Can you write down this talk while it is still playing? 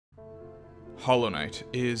Hollow Knight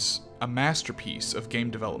is a masterpiece of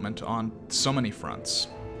game development on so many fronts.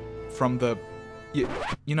 From the...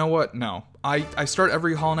 You know what? No. I start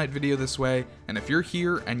every Hollow Knight video this way, and if you're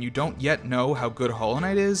here and you don't yet know how good Hollow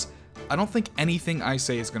Knight is, I don't think anything I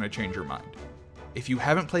say is going to change your mind. If you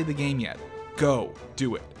haven't played the game yet, go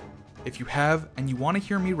do it. If you have, and you want to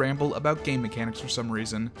hear me ramble about game mechanics for some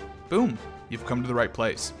reason, boom, you've come to the right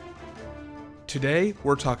place. Today,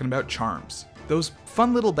 we're talking about charms. Those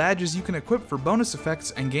fun little badges you can equip for bonus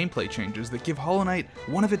effects and gameplay changes that give Hollow Knight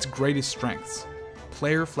one of its greatest strengths: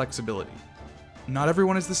 player flexibility. Not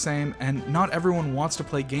everyone is the same, and not everyone wants to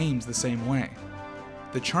play games the same way.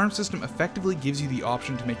 The charm system effectively gives you the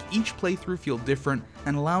option to make each playthrough feel different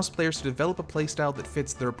and allows players to develop a playstyle that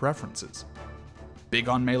fits their preferences. Big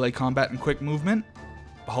on melee combat and quick movement?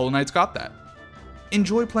 Hollow Knight's got that.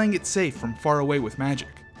 Enjoy playing it safe from far away with magic.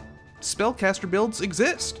 Spellcaster builds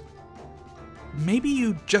exist. Maybe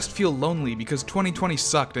you just feel lonely because 2020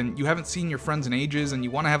 sucked and you haven't seen your friends in ages and you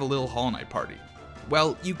want to have a little Hollow Knight party.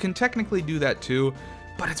 Well, you can technically do that too,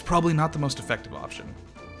 but it's probably not the most effective option.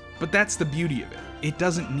 But that's the beauty of it. It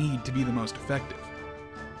doesn't need to be the most effective.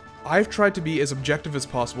 I've tried to be as objective as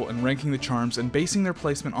possible in ranking the charms and basing their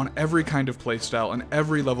placement on every kind of playstyle and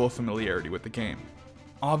every level of familiarity with the game.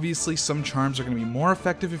 Obviously, some charms are going to be more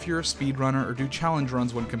effective if you're a speedrunner or do challenge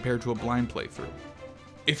runs when compared to a blind playthrough.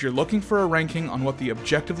 If you're looking for a ranking on what the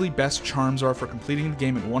objectively best charms are for completing the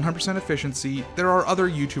game at 100% efficiency, there are other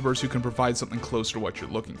YouTubers who can provide something close to what you're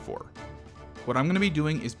looking for. What I'm going to be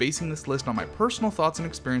doing is basing this list on my personal thoughts and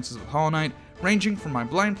experiences with Hollow Knight, ranging from my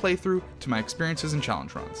blind playthrough to my experiences in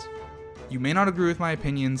challenge runs. You may not agree with my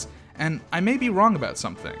opinions, and I may be wrong about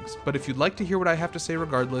some things, but if you'd like to hear what I have to say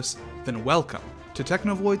regardless, then welcome to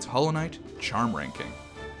Technovoid's Hollow Knight Charm Ranking.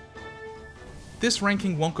 This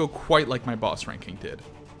ranking won't go quite like my boss ranking did.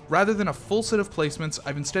 Rather than a full set of placements,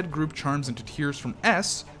 I've instead grouped charms into tiers from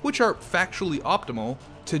S, which are factually optimal,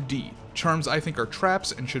 to D, charms I think are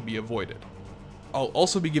traps and should be avoided. I'll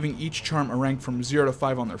also be giving each charm a rank from 0 to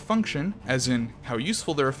 5 on their function, as in how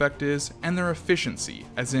useful their effect is, and their efficiency,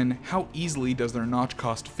 as in how easily does their notch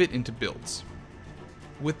cost fit into builds.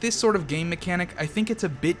 With this sort of game mechanic, I think it's a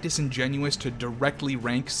bit disingenuous to directly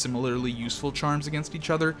rank similarly useful charms against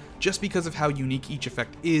each other just because of how unique each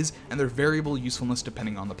effect is and their variable usefulness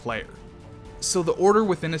depending on the player. So the order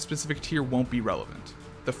within a specific tier won't be relevant.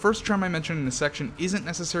 The first charm I mentioned in this section isn't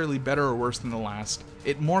necessarily better or worse than the last,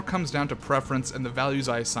 it more comes down to preference and the values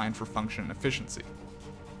I assign for function and efficiency.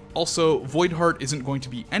 Also, Void Heart isn't going to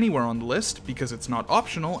be anywhere on the list because it's not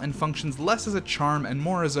optional and functions less as a charm and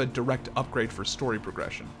more as a direct upgrade for story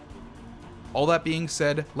progression. All that being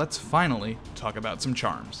said, let's finally talk about some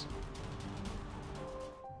charms.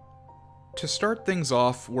 To start things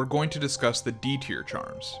off, we're going to discuss the D tier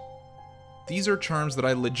charms. These are charms that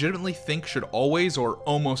I legitimately think should always or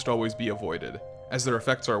almost always be avoided, as their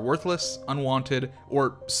effects are worthless, unwanted,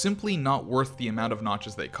 or simply not worth the amount of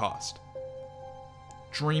notches they cost.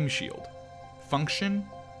 Dreamshield. Function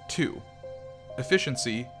 2.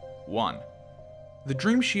 Efficiency 1. The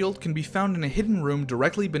Dreamshield can be found in a hidden room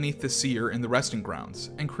directly beneath the seer in the resting grounds,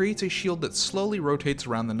 and creates a shield that slowly rotates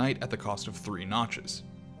around the knight at the cost of 3 notches.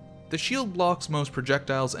 The shield blocks most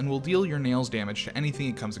projectiles and will deal your nails damage to anything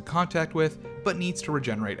it comes in contact with, but needs to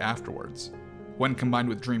regenerate afterwards. When combined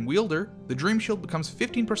with Dream Wielder, the Dreamshield becomes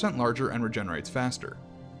 15% larger and regenerates faster.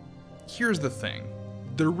 Here's the thing.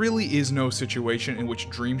 There really is no situation in which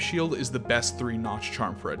Dreamshield is the best 3-notch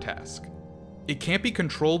charm for a task. It can't be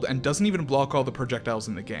controlled and doesn't even block all the projectiles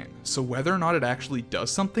in the game, so whether or not it actually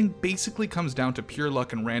does something basically comes down to pure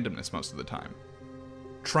luck and randomness most of the time.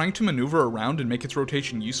 Trying to maneuver around and make its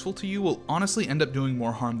rotation useful to you will honestly end up doing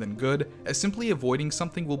more harm than good, as simply avoiding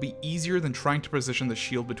something will be easier than trying to position the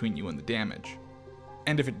shield between you and the damage.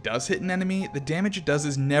 And if it does hit an enemy, the damage it does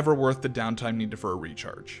is never worth the downtime needed for a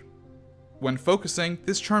recharge. When focusing,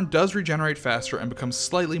 this charm does regenerate faster and becomes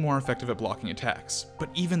slightly more effective at blocking attacks, but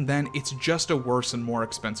even then, it's just a worse and more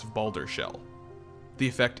expensive Baldur Shell. The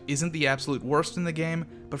effect isn't the absolute worst in the game,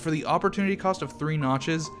 but for the opportunity cost of 3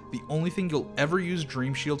 notches, the only thing you'll ever use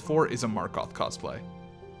Dreamshield for is a Markoth cosplay.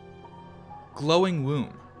 Glowing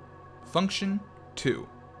Womb. Function 2.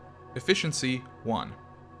 Efficiency 1.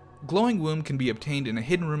 Glowing Womb can be obtained in a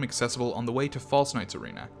hidden room accessible on the way to False Knight's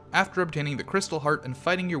Arena, after obtaining the Crystal Heart and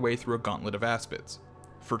fighting your way through a gauntlet of aspids.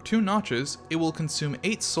 For 2 notches, it will consume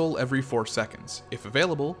 8 soul every 4 seconds, if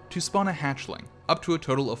available, to spawn a hatchling, up to a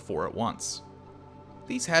total of 4 at once.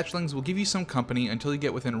 These hatchlings will give you some company until you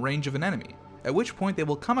get within range of an enemy, at which point they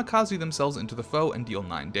will kamikaze themselves into the foe and deal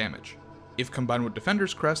 9 damage. If combined with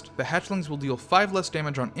Defender's Crest, the hatchlings will deal 5 less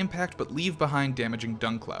damage on impact but leave behind damaging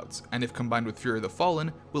dung clouds, and if combined with Fury of the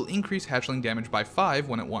Fallen, will increase hatchling damage by 5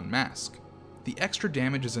 when at 1 mask. The extra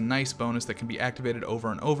damage is a nice bonus that can be activated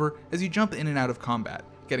over and over as you jump in and out of combat,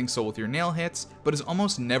 getting soul with your nail hits, but is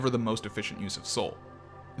almost never the most efficient use of soul.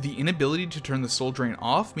 The inability to turn the soul drain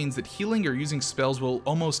off means that healing or using spells will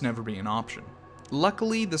almost never be an option.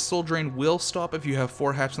 Luckily, the soul drain will stop if you have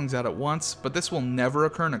 4 hatchlings out at once, but this will never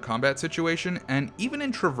occur in a combat situation, and even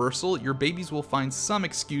in traversal, your babies will find some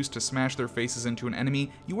excuse to smash their faces into an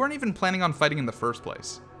enemy you weren't even planning on fighting in the first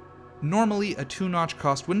place. Normally, a 2-notch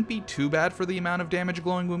cost wouldn't be too bad for the amount of damage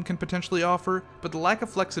Glowing Womb can potentially offer, but the lack of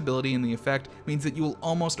flexibility in the effect means that you will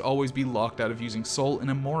almost always be locked out of using soul in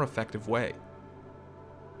a more effective way.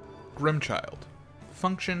 Grimmchild.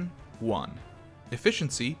 Function 1.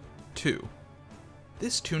 Efficiency 2.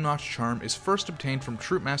 This 2-notch charm is first obtained from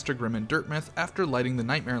Troopmaster Grimm in Dirtmouth after lighting the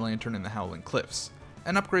Nightmare Lantern in the Howling Cliffs,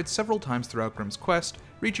 and upgrades several times throughout Grimm's quest,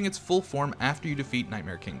 reaching its full form after you defeat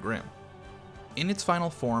Nightmare King Grimm. In its final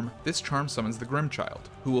form, this charm summons the Grimmchild,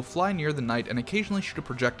 who will fly near the knight and occasionally shoot a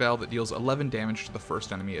projectile that deals 11 damage to the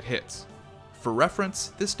first enemy it hits. For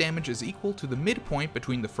reference, this damage is equal to the midpoint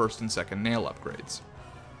between the first and second nail upgrades.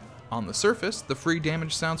 On the surface, the free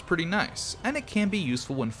damage sounds pretty nice, and it can be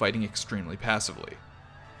useful when fighting extremely passively.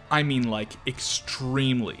 I mean like,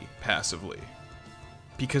 extremely passively.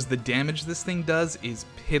 Because the damage this thing does is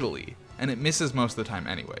piddly, and it misses most of the time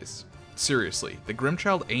anyways. Seriously, the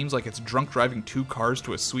Grimmchild aims like it's drunk driving 2 cars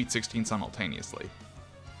to a Sweet 16 simultaneously.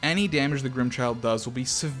 Any damage the Grimmchild does will be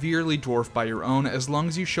severely dwarfed by your own as long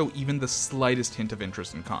as you show even the slightest hint of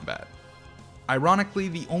interest in combat. Ironically,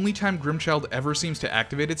 the only time Grimmchild ever seems to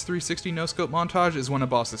activate its 360 no-scope montage is when a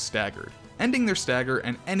boss is staggered, ending their stagger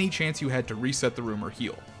and any chance you had to reset the room or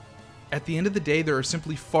heal. At the end of the day, there are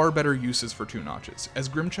simply far better uses for 2 notches, as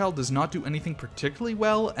Grimmchild does not do anything particularly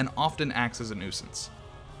well and often acts as a nuisance.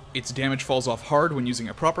 Its damage falls off hard when using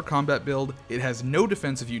a proper combat build, it has no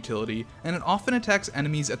defensive utility, and it often attacks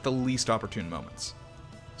enemies at the least opportune moments.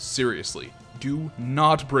 Seriously, do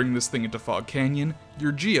not bring this thing into Fog Canyon,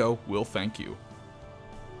 your Geo will thank you.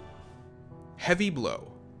 Heavy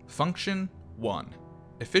Blow. Function 1.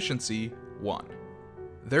 Efficiency 1.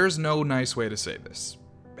 There's no nice way to say this.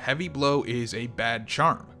 Heavy Blow is a bad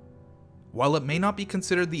charm. While it may not be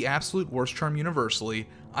considered the absolute worst charm universally,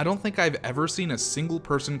 I don't think I've ever seen a single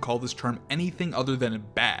person call this charm anything other than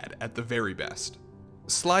bad at the very best.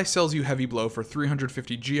 Sly sells you Heavy Blow for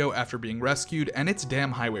 350 Geo after being rescued, and it's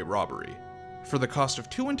damn highway robbery. For the cost of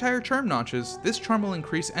 2 entire charm notches, this charm will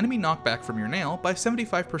increase enemy knockback from your nail by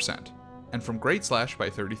 75%, and from Great Slash by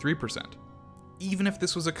 33%. Even if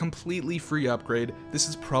this was a completely free upgrade, this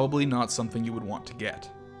is probably not something you would want to get.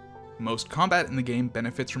 Most combat in the game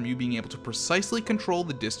benefits from you being able to precisely control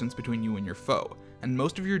the distance between you and your foe, and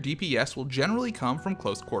most of your DPS will generally come from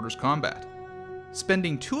close quarters combat.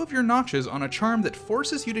 Spending 2 of your notches on a charm that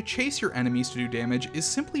forces you to chase your enemies to do damage is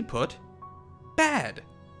simply put, bad.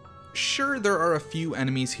 Sure, there are a few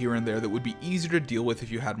enemies here and there that would be easier to deal with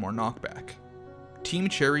if you had more knockback. Team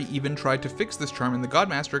Cherry even tried to fix this charm in the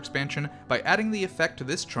Godmaster expansion by adding the effect to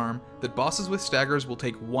this charm that bosses with staggers will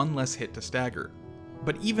take 1 less hit to stagger.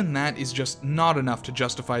 But even that is just not enough to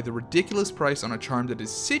justify the ridiculous price on a charm that is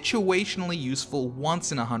situationally useful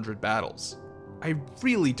once in 100 battles. I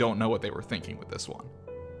really don't know what they were thinking with this one.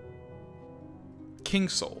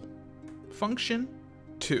 Kingsoul. Function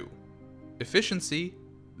 2. Efficiency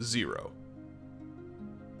 0.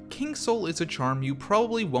 Kingsoul is a charm you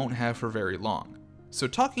probably won't have for very long, so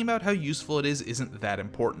talking about how useful it is isn't that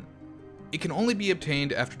important. It can only be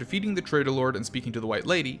obtained after defeating the Traitor Lord and speaking to the White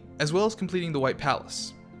Lady, as well as completing the White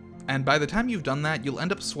Palace. And by the time you've done that, you'll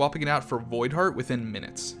end up swapping it out for Void Heart within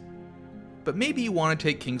minutes. But maybe you want to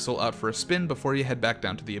take Kingsoul out for a spin before you head back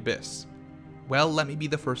down to the Abyss. Well, let me be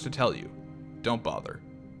the first to tell you. Don't bother.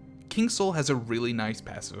 Kingsoul has a really nice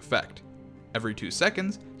passive effect. Every 2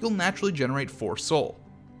 seconds, you'll naturally generate 4 soul.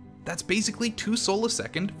 That's basically 2 soul a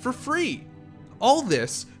second for free! All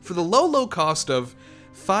this for the low cost of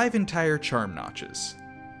 5 entire charm notches.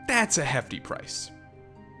 That's a hefty price.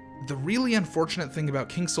 The really unfortunate thing about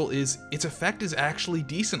Kingsoul is its effect is actually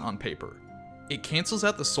decent on paper. It cancels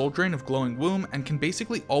out the soul drain of Glowing Womb and can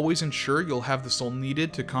basically always ensure you'll have the soul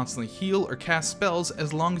needed to constantly heal or cast spells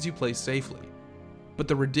as long as you play safely. But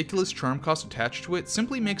the ridiculous charm cost attached to it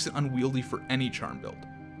simply makes it unwieldy for any charm build.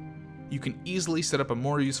 You can easily set up a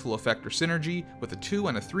more useful effect or synergy with a 2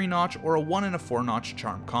 and a 3 notch or a 1 and a 4 notch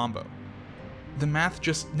charm combo. The math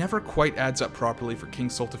just never quite adds up properly for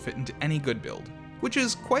Kingsoul to fit into any good build, which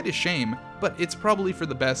is quite a shame, but it's probably for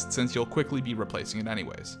the best since you'll quickly be replacing it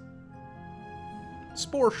anyways.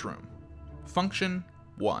 Spore Shroom. Function,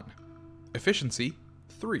 1. Efficiency,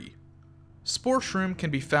 3. Spore Shroom can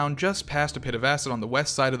be found just past a pit of acid on the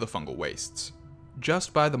west side of the fungal wastes,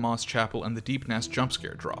 just by the Moss Chapel and the Deep Nest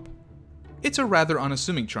jumpscare drop. It's a rather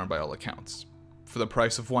unassuming charm by all accounts. For the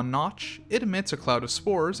price of 1 notch, it emits a cloud of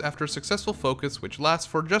spores after a successful focus which lasts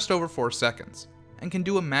for just over 4 seconds, and can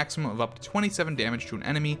do a maximum of up to 27 damage to an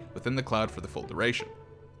enemy within the cloud for the full duration.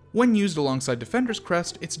 When used alongside Defender's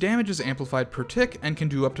Crest, its damage is amplified per tick and can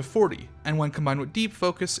do up to 40, and when combined with Deep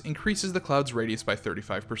Focus, increases the cloud's radius by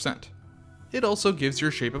 35%. It also gives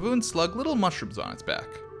your Shape of Oon slug little mushrooms on its back.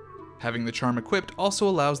 Having the charm equipped also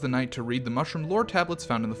allows the knight to read the mushroom lore tablets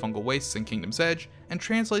found in the fungal wastes in Kingdom's Edge, and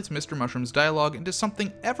translates Mr. Mushroom's dialogue into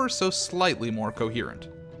something ever so slightly more coherent.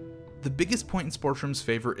 The biggest point in Spore Shroom's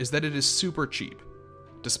favor is that it is super cheap.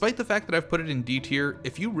 Despite the fact that I've put it in D tier,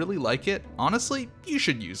 if you really like it, honestly, you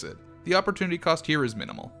should use it. The opportunity cost here is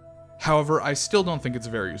minimal. However, I still don't think it's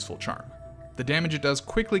a very useful charm. The damage it does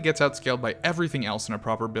quickly gets outscaled by everything else in a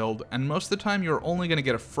proper build, and most of the time you're only going to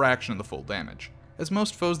get a fraction of the full damage, as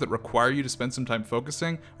most foes that require you to spend some time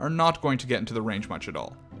focusing are not going to get into the range much at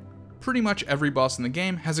all. Pretty much every boss in the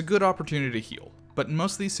game has a good opportunity to heal, but in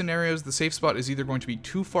most of these scenarios the safe spot is either going to be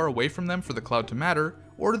too far away from them for the cloud to matter,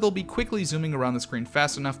 or they'll be quickly zooming around the screen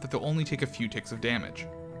fast enough that they'll only take a few ticks of damage.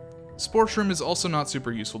 Spore Shroom is also not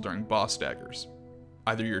super useful during boss staggers.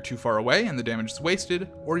 Either you're too far away and the damage is wasted,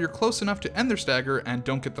 or you're close enough to end their stagger and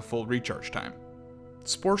don't get the full recharge time.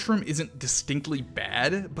 Spore Shroom isn't distinctly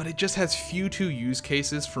bad, but it just has few use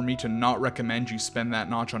cases for me to not recommend you spend that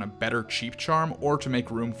notch on a better cheap charm or to make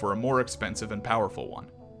room for a more expensive and powerful one.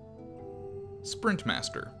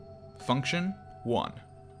 Sprintmaster. Function, 1.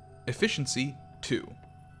 Efficiency, 2.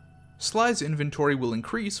 Sly's inventory will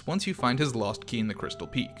increase once you find his lost key in the Crystal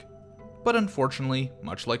Peak. But unfortunately,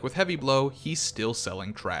 much like with Heavy Blow, he's still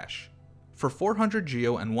selling trash. For 400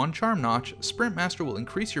 Geo and 1 charm notch, Sprintmaster will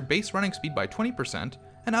increase your base running speed by 20%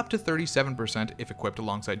 and up to 37% if equipped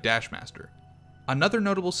alongside Dashmaster. Another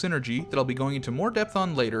notable synergy that I'll be going into more depth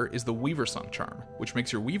on later is the Weaversong charm, which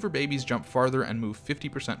makes your Weaver babies jump farther and move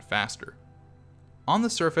 50% faster. On the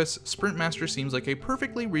surface, Sprintmaster seems like a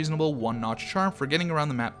perfectly reasonable 1-notch charm for getting around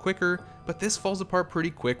the map quicker, but this falls apart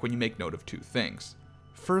pretty quick when you make note of 2 things.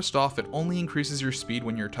 First off, it only increases your speed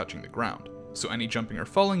when you're touching the ground, so any jumping or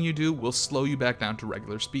falling you do will slow you back down to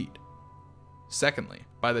regular speed. Secondly,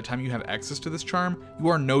 by the time you have access to this charm, you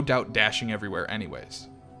are no doubt dashing everywhere anyways.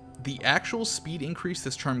 The actual speed increase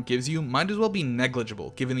this charm gives you might as well be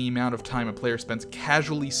negligible given the amount of time a player spends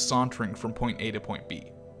casually sauntering from point A to point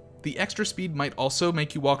B. The extra speed might also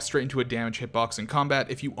make you walk straight into a damage hitbox in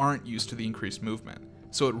combat if you aren't used to the increased movement,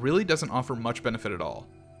 so it really doesn't offer much benefit at all.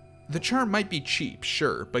 The charm might be cheap,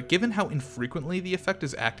 sure, but given how infrequently the effect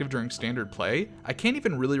is active during standard play, I can't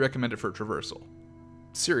even really recommend it for traversal.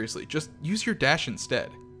 Seriously, just use your dash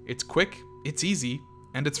instead. It's quick, it's easy,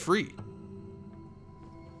 and it's free.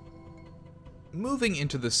 Moving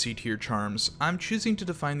into the C-tier charms, I'm choosing to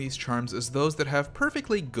define these charms as those that have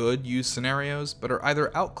perfectly good use scenarios, but are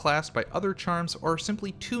either outclassed by other charms or are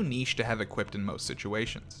simply too niche to have equipped in most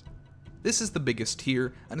situations. This is the biggest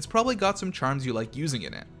tier, and it's probably got some charms you like using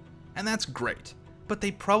in it. And that's great, but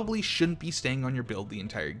they probably shouldn't be staying on your build the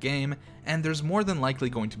entire game, and there's more than likely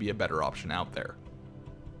going to be a better option out there.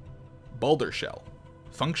 Baldur Shell.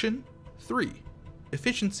 Function, 3.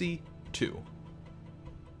 Efficiency, 2.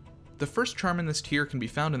 The first charm in this tier can be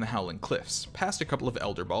found in the Howling Cliffs, past a couple of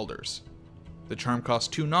Elder Baldurs. The charm costs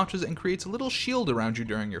 2 notches and creates a little shield around you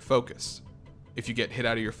during your focus. If you get hit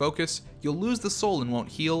out of your focus, you'll lose the soul and won't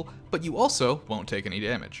heal, but you also won't take any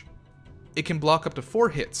damage. It can block up to 4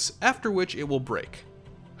 hits, after which it will break.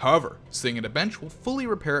 However, sitting at a bench will fully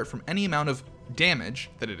repair it from any amount of damage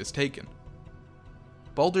that it has taken.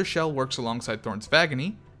 Baldur Shell works alongside Thorns of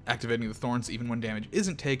Agony, activating the thorns even when damage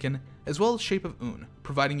isn't taken, as well as Shape of Oon,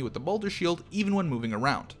 providing you with the Baldur Shield even when moving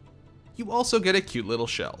around. You also get a cute little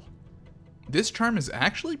shell. This charm is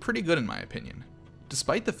actually pretty good in my opinion,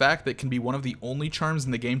 despite the fact that it can be one of the only charms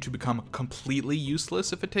in the game to become completely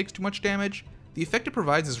useless if it takes too much damage. The effect it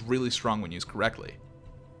provides is really strong when used correctly.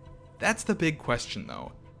 That's the big question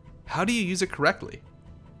though. How do you use it correctly?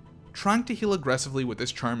 Trying to heal aggressively with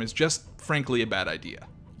this charm is just frankly a bad idea.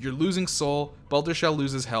 You're losing soul, Baldur Shell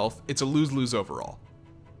loses health, it's a lose-lose overall.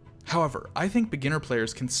 However, I think beginner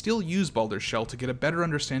players can still use Baldur Shell to get a better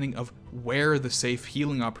understanding of where the safe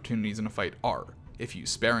healing opportunities in a fight are, if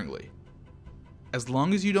used sparingly. As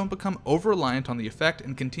long as you don't become over-reliant on the effect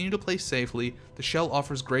and continue to play safely, the shell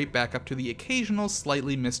offers great backup to the occasional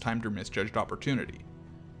slightly mistimed or misjudged opportunity.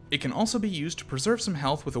 It can also be used to preserve some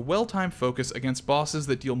health with a well-timed focus against bosses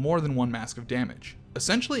that deal more than one mask of damage,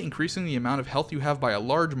 essentially increasing the amount of health you have by a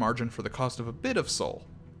large margin for the cost of a bit of soul.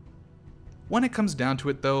 When it comes down to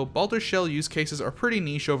it though, Baldur Shell use cases are pretty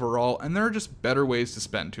niche overall, and there are just better ways to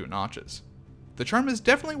spend 2 notches. The charm is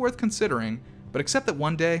definitely worth considering, but accept that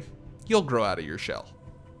one day, you'll grow out of your shell.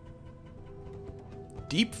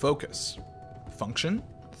 Deep Focus. Function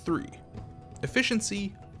 3.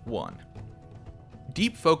 Efficiency 1.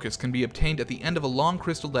 Deep Focus can be obtained at the end of a long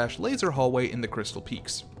Crystal Dash laser hallway in the Crystal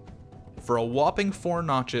Peaks. For a whopping 4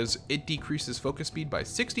 notches, it decreases focus speed by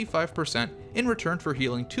 65% in return for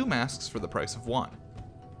healing 2 masks for the price of 1.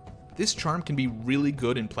 This charm can be really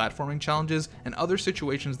good in platforming challenges and other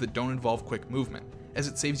situations that don't involve quick movement, as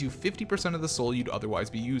it saves you 50% of the soul you'd otherwise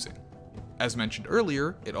be using. As mentioned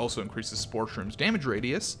earlier, it also increases Spore Shroom's damage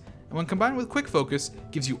radius, and when combined with Quick Focus,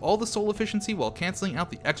 gives you all the soul efficiency while cancelling out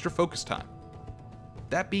the extra focus time.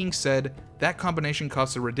 That being said, that combination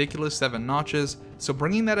costs a ridiculous 7 notches, so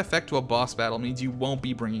bringing that effect to a boss battle means you won't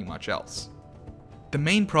be bringing much else. The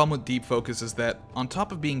main problem with Deep Focus is that, on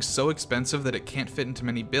top of being so expensive that it can't fit into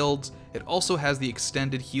many builds, it also has the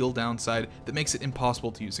extended heal downside that makes it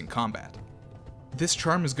impossible to use in combat. This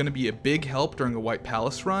charm is going to be a big help during a White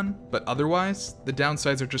Palace run, but otherwise, the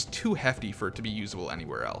downsides are just too hefty for it to be usable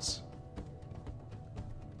anywhere else.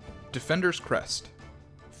 Defender's Crest.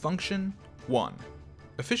 Function 1.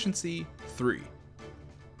 Efficiency 3.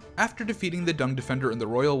 After defeating the Dung Defender in the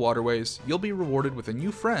Royal Waterways, you'll be rewarded with a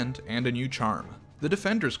new friend and a new charm, the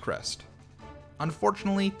Defender's Crest.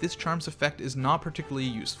 Unfortunately, this charm's effect is not particularly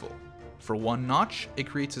useful. For 1 notch, it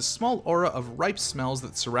creates a small aura of ripe smells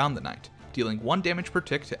that surround the knight, dealing 1 damage per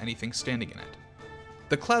tick to anything standing in it.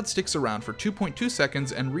 The cloud sticks around for 2.2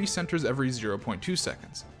 seconds and recenters every 0.2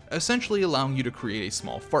 seconds, essentially allowing you to create a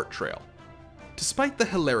small fart trail. Despite the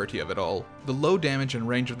hilarity of it all, the low damage and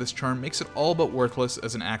range of this charm makes it all but worthless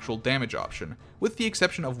as an actual damage option, with the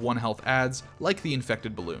exception of 1 health adds, like the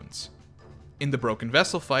infected balloons. In the Broken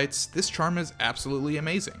Vessel fights, this charm is absolutely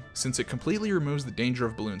amazing, since it completely removes the danger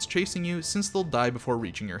of balloons chasing you since they'll die before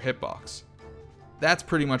reaching your hitbox. That's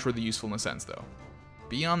pretty much where the usefulness ends though.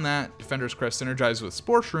 Beyond that, Defender's Crest synergizes with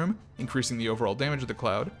Spore Shroom, increasing the overall damage of the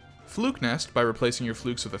cloud, Flukenest by replacing your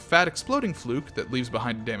flukes with a fat exploding fluke that leaves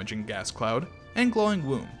behind a damaging gas cloud, and Glowing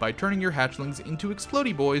Womb by turning your hatchlings into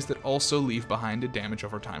explodey boys that also leave behind a damage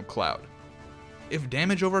over time cloud. If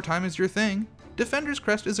damage over time is your thing, Defender's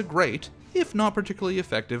Crest is a great, if not particularly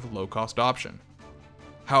effective, low-cost option.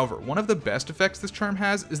 However, one of the best effects this charm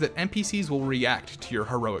has is that NPCs will react to your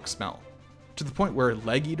heroic smell, to the point where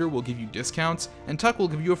Leg Eater will give you discounts and Tuck will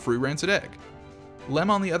give you a free rancid egg. Lem,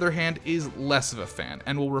 on the other hand, is less of a fan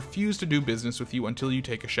and will refuse to do business with you until you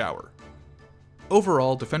take a shower.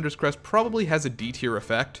 Overall, Defender's Crest probably has a D-tier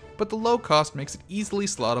effect, but the low cost makes it easily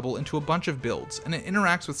slottable into a bunch of builds, and it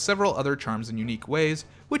interacts with several other charms in unique ways,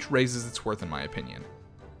 which raises its worth in my opinion.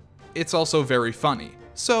 It's also very funny,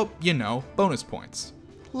 so, you know, bonus points.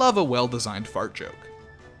 Love a well-designed fart joke.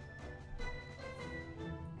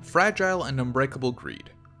 Fragile and Unbreakable Greed.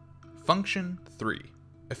 Function 3.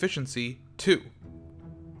 Efficiency 2.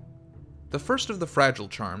 The first of the fragile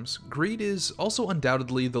charms, Greed is also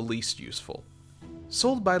undoubtedly the least useful.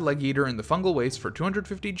 Sold by Leg Eater in the Fungal Waste for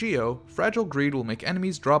 250 Geo, Fragile Greed will make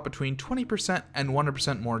enemies drop between 20% and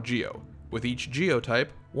 100% more Geo, with each Geo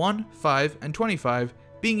type, 1, 5, and 25,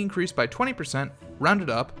 being increased by 20%, rounded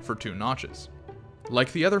up for 2 notches.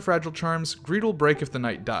 Like the other fragile charms, Greed will break if the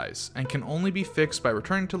knight dies, and can only be fixed by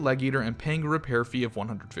returning to Leg Eater and paying a repair fee of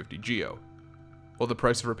 150 Geo. While the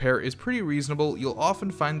price of repair is pretty reasonable, you'll often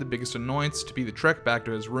find the biggest annoyance to be the trek back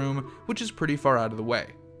to his room, which is pretty far out of the way.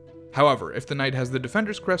 However, if the knight has the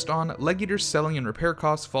Defender's Crest on, Leg Eater's selling and repair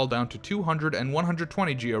costs fall down to 200 and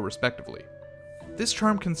 120 Geo respectively. This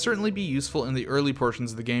charm can certainly be useful in the early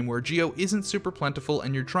portions of the game where Geo isn't super plentiful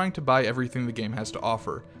and you're trying to buy everything the game has to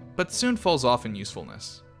offer, but soon falls off in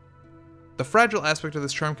usefulness. The fragile aspect of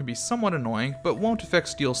this charm can be somewhat annoying, but won't affect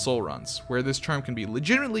Steel Soul runs, where this charm can be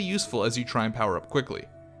legitimately useful as you try and power up quickly.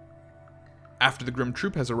 After the Grim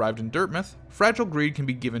Troop has arrived in Dirtmouth, Fragile Greed can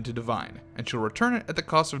be given to Divine, and she'll return it at the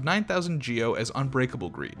cost of 9,000 Geo as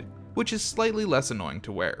Unbreakable Greed, which is slightly less annoying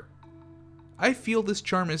to wear. I feel this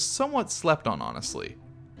charm is somewhat slept on, honestly.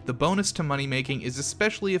 The bonus to money making is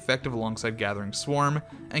especially effective alongside Gathering Swarm,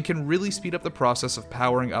 and can really speed up the process of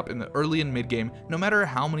powering up in the early and mid game no matter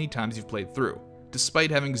how many times you've played through,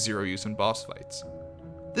 despite having zero use in boss fights.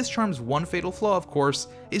 This charm's one fatal flaw, of course,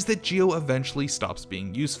 is that Geo eventually stops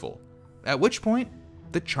being useful, at which point,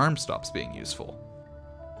 the charm stops being useful.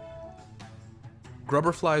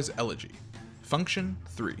 Grubberfly's Elegy. Function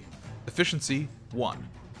 3. Efficiency 1.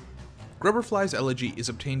 Grubberfly's Elegy is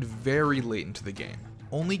obtained very late into the game,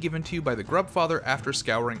 only given to you by the Grubfather after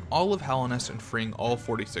scouring all of Hallownest and freeing all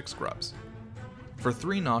 46 grubs. For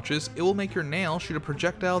 3 notches, it will make your nail shoot a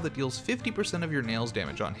projectile that deals 50% of your nail's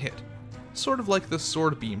damage on hit, sort of like the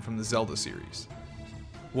sword beam from the Zelda series.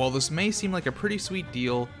 While this may seem like a pretty sweet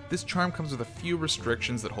deal, this charm comes with a few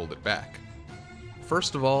restrictions that hold it back.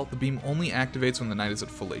 First of all, the beam only activates when the knight is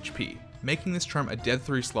at full HP, making this charm a dead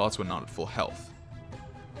 3 slots when not at full health.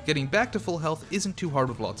 Getting back to full health isn't too hard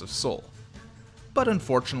with lots of soul. But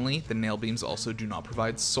unfortunately, the nail beams also do not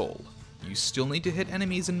provide soul. You still need to hit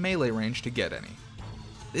enemies in melee range to get any.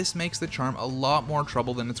 This makes the charm a lot more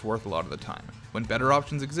trouble than it's worth a lot of the time, when better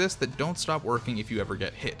options exist that don't stop working if you ever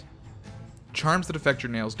get hit. Charms that affect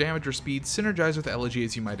your nail's damage or speed synergize with Elegy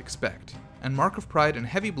as you might expect, and Mark of Pride and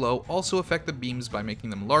Heavy Blow also affect the beams by making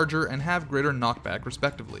them larger and have greater knockback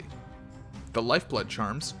respectively. The Lifeblood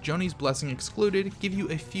charms, Joni's Blessing excluded, give you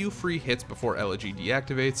a few free hits before Elegy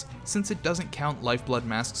deactivates, since it doesn't count Lifeblood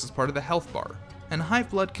masks as part of the health bar, and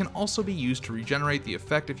Hiveblood can also be used to regenerate the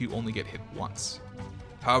effect if you only get hit once.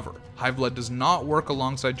 However, Hiveblood does not work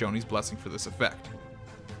alongside Joni's Blessing for this effect.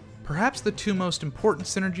 Perhaps the 2 most important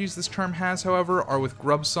synergies this charm has, however, are with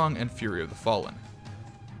Grubsong and Fury of the Fallen.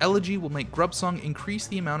 Elegy will make Grubsong increase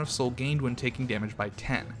the amount of soul gained when taking damage by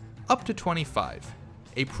 10, up to 25.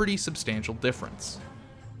 A pretty substantial difference.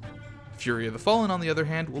 Fury of the Fallen, on the other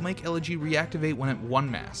hand, will make Elegy reactivate when at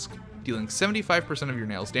 1 mask, dealing 75% of your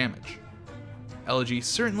nail's damage. Elegy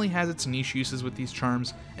certainly has its niche uses with these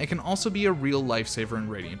charms, and can also be a real lifesaver in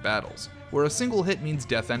Radiant battles, where a single hit means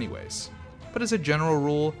death anyways. But as a general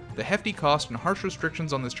rule, the hefty cost and harsh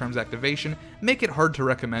restrictions on this charm's activation make it hard to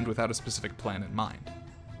recommend without a specific plan in mind.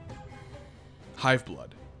 Hiveblood.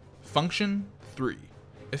 Function 3.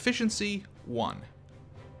 Efficiency 1.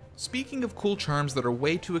 Speaking of cool charms that are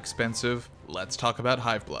way too expensive, let's talk about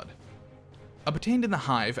Hiveblood. Obtained in the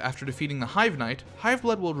Hive after defeating the Hive Knight,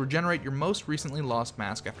 Hiveblood will regenerate your most recently lost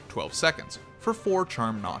mask after 12 seconds, for 4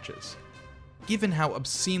 charm notches. Given how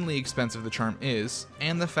obscenely expensive the charm is,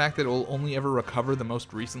 and the fact that it will only ever recover the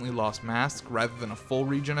most recently lost mask rather than a full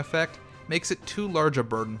regen effect, makes it too large a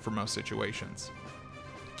burden for most situations.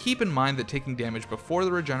 Keep in mind that taking damage before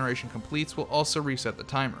the regeneration completes will also reset the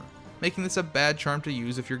timer, making this a bad charm to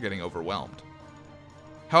use if you're getting overwhelmed.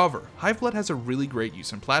 However, Hiveblood has a really great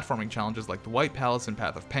use in platforming challenges like the White Palace and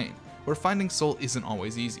Path of Pain, where finding soul isn't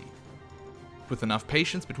always easy. With enough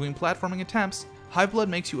patience between platforming attempts, Hiveblood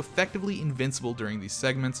makes you effectively invincible during these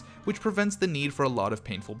segments, which prevents the need for a lot of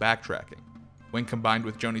painful backtracking. When combined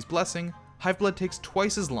with Joni's Blessing, Hiveblood takes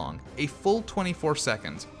twice as long, a full 24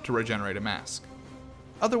 seconds, to regenerate a mask.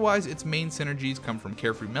 Otherwise, its main synergies come from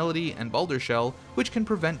Carefree Melody and Baldur Shell, which can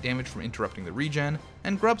prevent damage from interrupting the regen,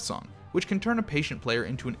 and Grubsong, which can turn a patient player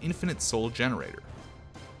into an infinite soul generator.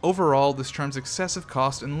 Overall, this charm's excessive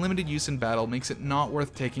cost and limited use in battle makes it not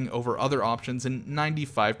worth taking over other options in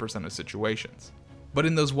 95% of situations. But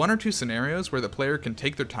in those 1 or 2 scenarios where the player can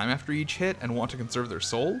take their time after each hit and want to conserve their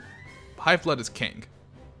soul, Hiveblood is king.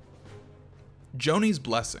 Joni's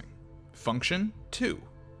Blessing. Function 2.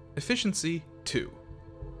 Efficiency 2.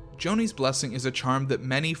 Joni's Blessing is a charm that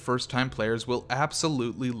many first-time players will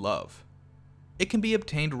absolutely love. It can be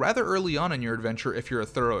obtained rather early on in your adventure if you're a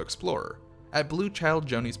thorough explorer, at Blue Child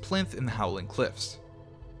Joni's Plinth in the Howling Cliffs.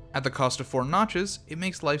 At the cost of 4 notches, it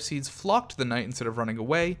makes life seeds flock to the knight instead of running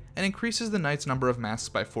away, and increases the knight's number of masks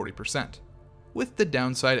by 40%, with the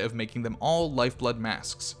downside of making them all Lifeblood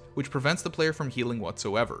masks, which prevents the player from healing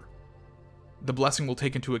whatsoever. The Blessing will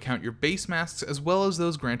take into account your base masks as well as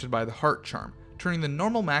those granted by the Heart charm, turning the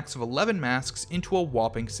normal max of 11 masks into a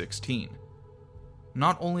whopping 16.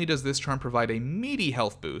 Not only does this charm provide a meaty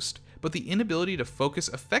health boost, but the inability to focus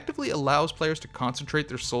effectively allows players to concentrate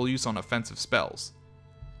their soul use on offensive spells.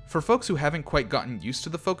 For folks who haven't quite gotten used to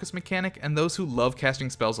the focus mechanic, and those who love casting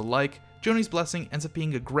spells alike, Joni's Blessing ends up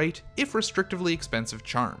being a great, if restrictively expensive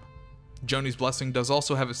charm. Joni's Blessing does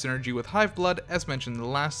also have a synergy with Hiveblood, as mentioned in the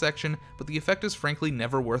last section, but the effect is frankly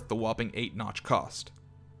never worth the whopping 8-notch cost.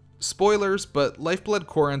 Spoilers, but Lifeblood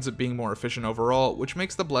Core ends up being more efficient overall, which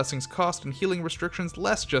makes the Blessing's cost and healing restrictions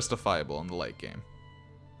less justifiable in the late game.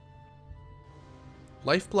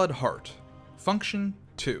 Lifeblood Heart. Function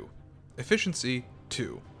 2. Efficiency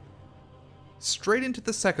 2. Straight into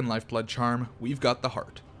the second Lifeblood charm, we've got the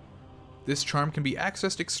Heart. This charm can be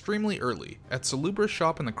accessed extremely early, at Salubra's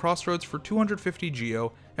shop in the Crossroads for 250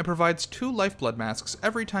 Geo, and provides 2 Lifeblood masks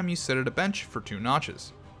every time you sit at a bench for 2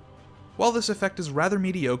 notches. While this effect is rather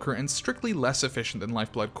mediocre and strictly less efficient than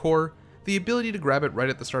Lifeblood Core, the ability to grab it right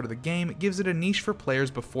at the start of the game gives it a niche for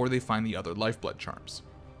players before they find the other Lifeblood charms.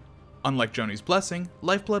 Unlike Joni's Blessing,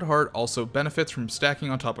 Lifeblood Heart also benefits from stacking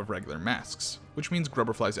on top of regular masks, which means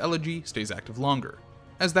Grubberfly's Elegy stays active longer,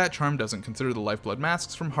 as that charm doesn't consider the Lifeblood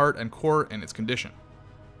masks from Heart and Core in its condition.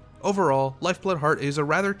 Overall, Lifeblood Heart is a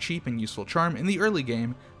rather cheap and useful charm in the early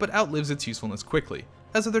game, but outlives its usefulness quickly,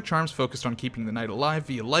 as other charms focused on keeping the knight alive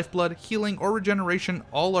via lifeblood, healing, or regeneration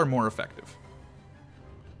all are more effective.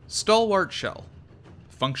 Stalwart Shell.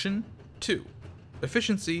 Function 2.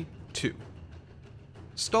 Efficiency 2.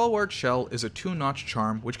 Stalwart Shell is a 2-notch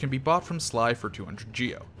charm which can be bought from Sly for 200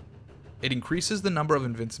 geo. It increases the number of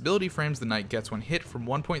invincibility frames the knight gets when hit from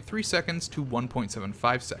 1.3 seconds to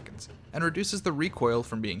 1.75 seconds, and reduces the recoil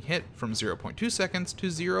from being hit from 0.2 seconds to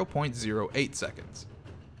 0.08 seconds.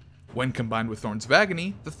 When combined with Thorns of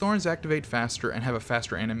Agony, the thorns activate faster and have a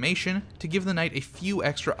faster animation to give the knight a few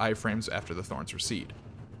extra iframes after the thorns recede.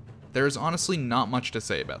 There is honestly not much to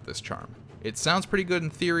say about this charm. It sounds pretty good in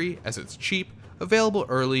theory, as it's cheap, available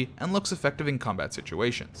early, and looks effective in combat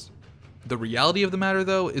situations. The reality of the matter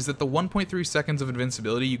though is that the 1.3 seconds of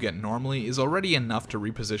invincibility you get normally is already enough to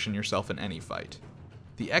reposition yourself in any fight.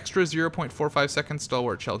 The extra 0.45 seconds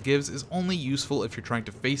Stalwart Shell gives is only useful if you're trying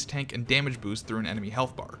to face tank and damage boost through an enemy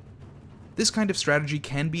health bar. This kind of strategy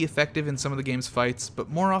can be effective in some of the game's fights, but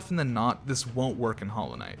more often than not, this won't work in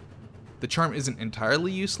Hollow Knight. The charm isn't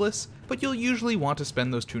entirely useless, but you'll usually want to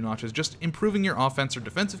spend those 2 notches just improving your offense or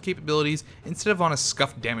defensive capabilities instead of on a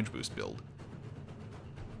scuffed damage boost build.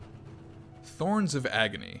 Thorns of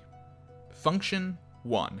Agony. Function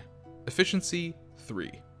 1. Efficiency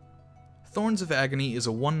 3. Thorns of Agony is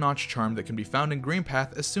a 1-notch charm that can be found in Green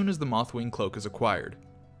Path as soon as the Mothwing Cloak is acquired.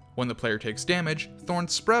 When the player takes damage,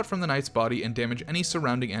 thorns sprout from the knight's body and damage any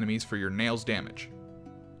surrounding enemies for your nails damage.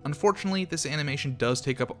 Unfortunately, this animation does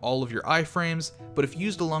take up all of your iframes, but if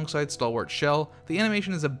used alongside Stalwart Shell, the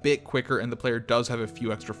animation is a bit quicker and the player does have a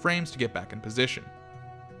few extra frames to get back in position.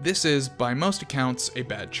 This is, by most accounts, a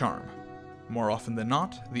bad charm. More often than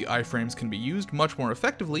not, the iframes can be used much more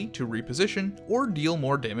effectively to reposition or deal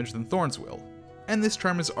more damage than thorns will, and this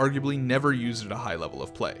charm is arguably never used at a high level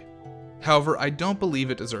of play. However, I don't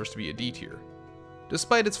believe it deserves to be a D tier.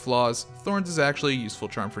 Despite its flaws, Thorns is actually a useful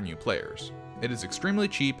charm for new players. It is extremely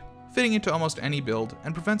cheap, fitting into almost any build,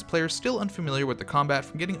 and prevents players still unfamiliar with the combat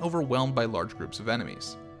from getting overwhelmed by large groups of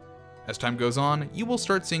enemies. As time goes on, you will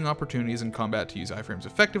start seeing opportunities in combat to use iframes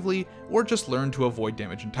effectively, or just learn to avoid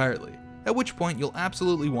damage entirely, at which point you'll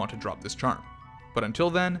absolutely want to drop this charm. But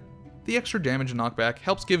until then, the extra damage and knockback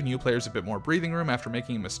helps give new players a bit more breathing room after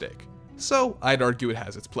making a mistake, so I'd argue it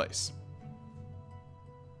has its place.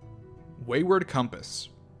 Wayward Compass.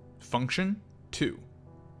 Function 2.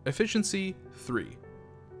 Efficiency 3.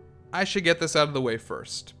 I should get this out of the way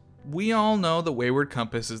first. We all know that Wayward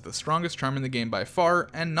Compass is the strongest charm in the game by far,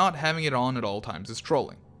 and not having it on at all times is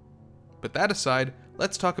trolling. But that aside,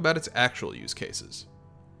 let's talk about its actual use cases.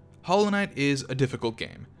 Hollow Knight is a difficult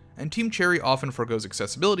game, and Team Cherry often forgoes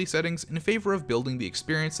accessibility settings in favor of building the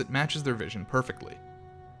experience that matches their vision perfectly.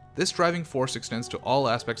 This driving force extends to all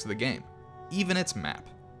aspects of the game, even its map.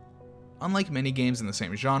 Unlike many games in the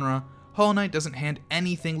same genre, Hollow Knight doesn't hand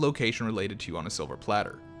anything location related to you on a silver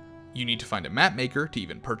platter. You need to find a map maker to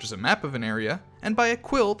even purchase a map of an area, and buy a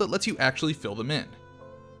quill that lets you actually fill them in.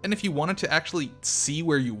 And if you wanted to actually see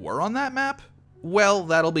where you were on that map, well,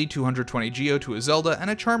 that'll be 220 geo to a Zelda and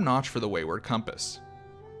a charm notch for the Wayward Compass.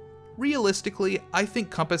 Realistically, I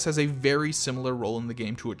think Compass has a very similar role in the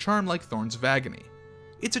game to a charm like Thorns of Agony.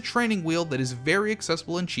 It's a training wheel that is very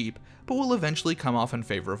accessible and cheap, but will eventually come off in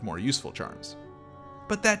favor of more useful charms.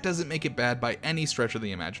 But that doesn't make it bad by any stretch of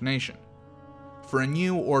the imagination. For a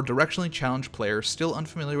new or directionally challenged player still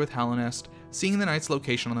unfamiliar with Hallownest, seeing the knight's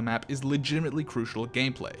location on the map is legitimately crucial to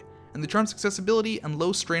gameplay, and the charm's accessibility and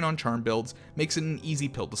low strain on charm builds makes it an easy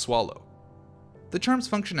pill to swallow. The charm's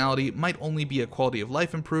functionality might only be a quality of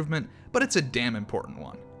life improvement, but it's a damn important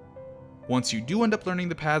one. Once you do end up learning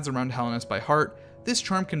the paths around Hallownest by heart, this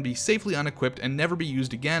charm can be safely unequipped and never be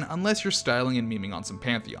used again unless you're styling and memeing on some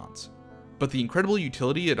pantheons. But the incredible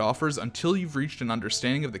utility it offers until you've reached an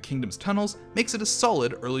understanding of the kingdom's tunnels makes it a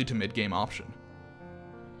solid early to mid-game option.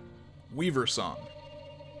 Weaversong.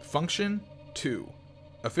 Function 2.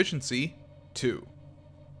 Efficiency 2.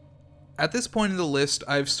 At this point in the list,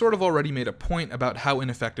 I've sort of already made a point about how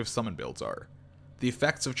ineffective summon builds are. The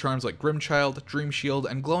effects of charms like Grimmchild, Dreamshield,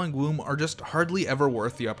 and Glowing Womb are just hardly ever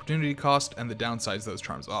worth the opportunity cost and the downsides those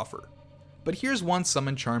charms offer. But here's one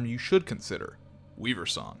summon charm you should consider: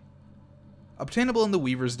 Weaversong. Obtainable in the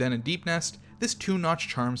Weaver's Den and Deep Nest, this 2-notch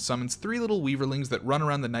charm summons 3 little weaverlings that run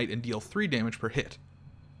around the knight and deal 3 damage per hit.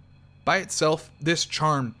 By itself, this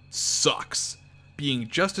charm sucks, being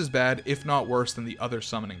just as bad, if not worse, than the other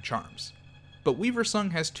summoning charms. but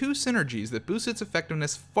Weaversong has two synergies that boost its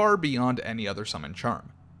effectiveness far beyond any other summon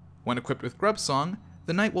charm. When equipped with Grubsong,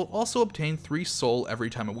 the knight will also obtain 3 soul every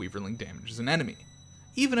time a Weaverling damages an enemy,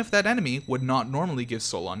 even if that enemy would not normally give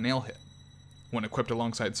soul on nail hit. When equipped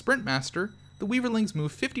alongside Sprintmaster, the Weaverlings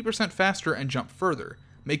move 50% faster and jump further,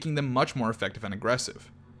 making them much more effective and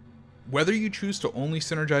aggressive. Whether you choose to only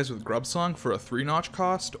synergize with Grubsong for a 3-notch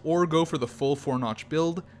cost, or go for the full 4-notch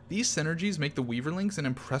build, these synergies make the Weaverlings an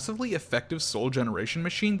impressively effective soul generation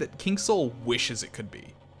machine that Kingsoul wishes it could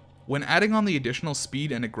be. When adding on the additional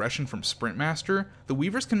speed and aggression from Sprintmaster, the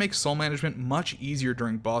Weavers can make soul management much easier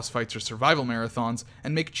during boss fights or survival marathons,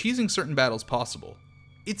 and make cheesing certain battles possible.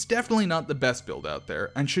 It's definitely not the best build out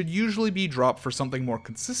there, and should usually be dropped for something more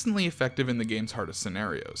consistently effective in the game's hardest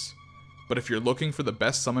scenarios. But if you're looking for the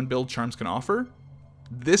best summon build charms can offer,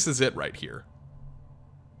 this is it right here.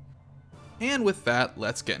 And with that,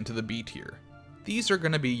 let's get into the B tier. These are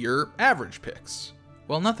going to be your average picks.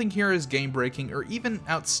 While nothing here is game-breaking or even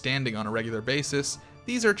outstanding on a regular basis,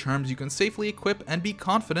 these are charms you can safely equip and be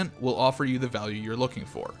confident will offer you the value you're looking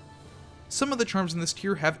for. Some of the charms in this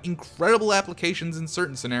tier have incredible applications in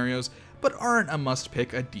certain scenarios, but aren't a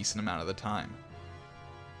must-pick a decent amount of the time.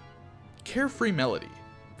 Carefree Melody.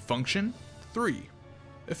 Function, 3.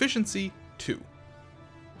 Efficiency, 2.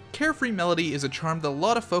 Carefree Melody is a charm that a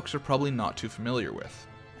lot of folks are probably not too familiar with,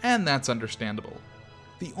 and that's understandable.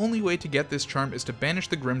 The only way to get this charm is to banish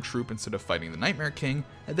the Grim Troop instead of fighting the Nightmare King,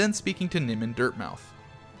 and then speaking to Nim in Dirtmouth.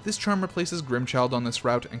 This charm replaces Grimmchild on this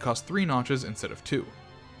route and costs 3 notches instead of 2.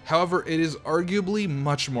 However, it is arguably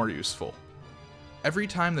much more useful. Every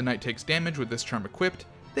time the knight takes damage with this charm equipped,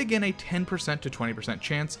 they gain a 10% to 20%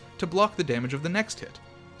 chance to block the damage of the next hit,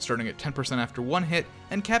 starting at 10% after 1 hit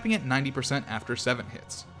and capping at 90% after 7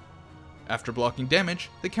 hits. After blocking damage,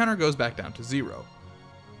 the counter goes back down to 0.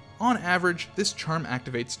 On average, this charm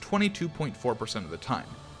activates 22.4% of the time,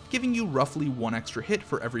 giving you roughly 1 extra hit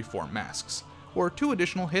for every 4 masks, or 2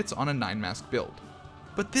 additional hits on a 9-mask build.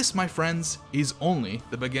 But this, my friends, is only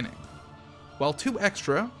the beginning. While 2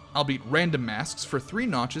 extra, albeit random masks for 3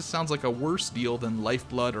 notches sounds like a worse deal than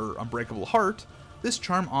Lifeblood or Unbreakable Heart, this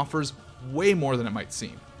charm offers way more than it might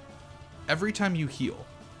seem. Every time you heal,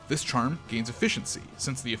 this charm gains efficiency,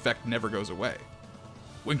 since the effect never goes away.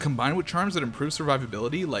 When combined with charms that improve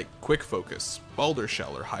survivability like Quick Focus, Baldur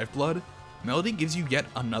Shell, or Hiveblood, Melody gives you yet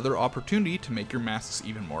another opportunity to make your masks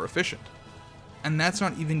even more efficient. And that's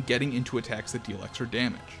not even getting into attacks that deal extra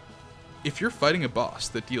damage. If you're fighting a boss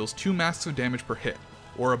that deals 2 masks of damage per hit,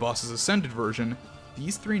 or a boss's ascended version,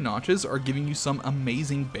 these 3 notches are giving you some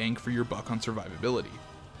amazing bang for your buck on survivability.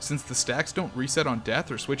 Since the stacks don't reset on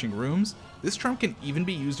death or switching rooms, this charm can even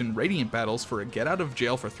be used in Radiant battles for a get out of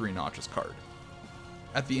jail for 3 notches card.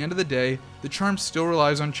 At the end of the day, the charm still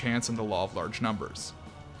relies on chance and the law of large numbers.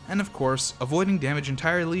 And of course, avoiding damage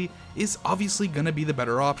entirely is obviously gonna be the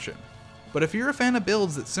better option. But if you're a fan of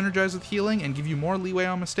builds that synergize with healing and give you more leeway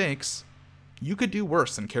on mistakes, you could do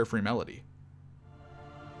worse than Carefree Melody.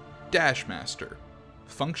 Dashmaster.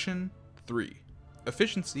 Function, 3.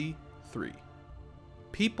 Efficiency, 3.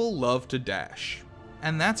 People love to dash,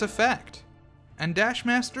 and that's a fact. And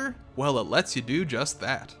Dashmaster, well, it lets you do just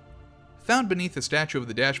that. Found beneath the statue of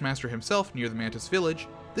the Dashmaster himself near the Mantis Village,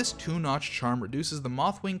 this 2-notch charm reduces the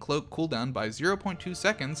Mothwing Cloak cooldown by 0.2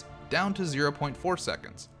 seconds down to 0.4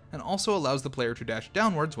 seconds, and also allows the player to dash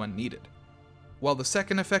downwards when needed. While the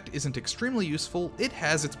second effect isn't extremely useful, it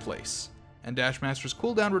has its place, and Dashmaster's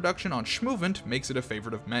cooldown reduction on Schmovement makes it a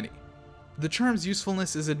favorite of many. The charm's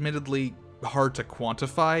usefulness is admittedly hard to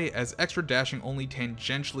quantify, as extra dashing only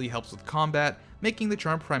tangentially helps with combat, making the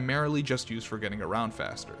charm primarily just used for getting around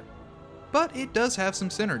faster. But it does have some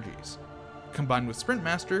synergies. Combined with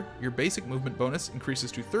Sprintmaster, your basic movement bonus increases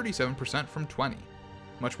to 37% from 20%.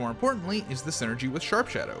 Much more importantly is the synergy with Sharp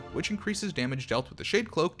Shadow, which increases damage dealt with the Shade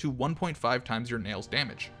Cloak to 1.5 times your nail's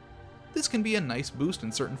damage. This can be a nice boost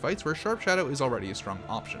in certain fights where Sharp Shadow is already a strong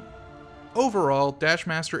option. Overall,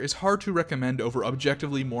 Dashmaster is hard to recommend over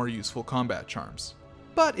objectively more useful combat charms,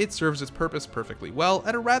 but it serves its purpose perfectly well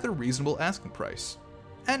at a rather reasonable asking price.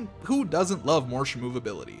 And who doesn't love more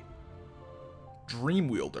shmovability?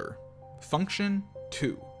 Wielder. Function,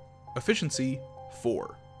 2. Efficiency,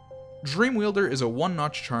 4. Wielder is a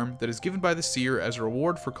 1-notch charm that is given by the Seer as a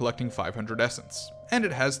reward for collecting 500 Essence, and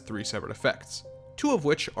it has 3 separate effects, 2 of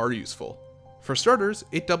which are useful. For starters,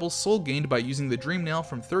 it doubles soul gained by using the Dream Nail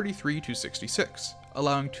from 33 to 66,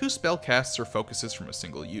 allowing 2 spell casts or focuses from a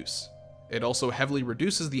single use. It also heavily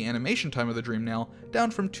reduces the animation time of the Dream Nail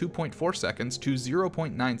down from 2.4 seconds to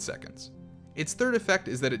 0.9 seconds. Its third effect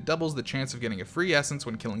is that it doubles the chance of getting a free essence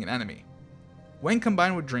when killing an enemy. When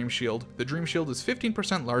combined with Dreamshield, the Dreamshield is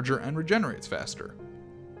 15% larger and regenerates faster.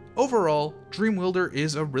 Overall, Dream Wielder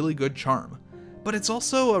is a really good charm, but it's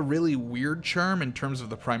also a really weird charm in terms of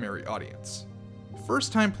the primary audience.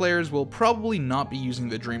 First-time players will probably not be using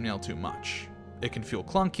the Dream Nail too much. It can feel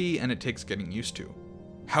clunky and it takes getting used to.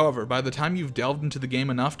 However, by the time you've delved into the game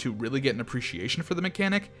enough to really get an appreciation for the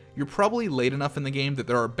mechanic, you're probably late enough in the game that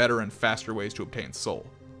there are better and faster ways to obtain soul.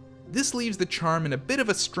 This leaves the charm in a bit of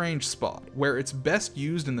a strange spot, where it's best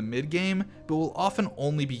used in the mid-game, but will often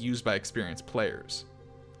only be used by experienced players.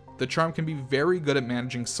 The charm can be very good at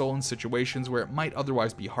managing soul in situations where it might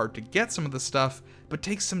otherwise be hard to get some of the stuff, but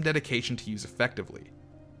takes some dedication to use effectively.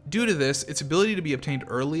 Due to this, its ability to be obtained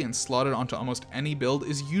early and slotted onto almost any build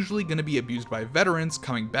is usually going to be abused by veterans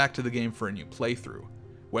coming back to the game for a new playthrough,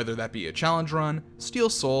 whether that be a challenge run, steal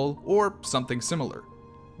soul, or something similar.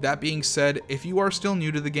 That being said, if you are still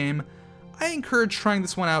new to the game, I encourage trying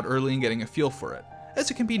this one out early and getting a feel for it, as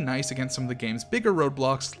it can be nice against some of the game's bigger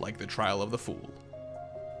roadblocks like the Trial of the Fool.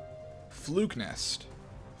 Flukenest.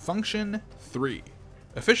 Function 3.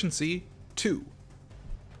 Efficiency 2.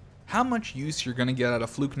 How much use you're going to get out of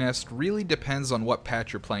Flukenest really depends on what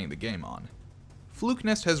patch you're playing the game on.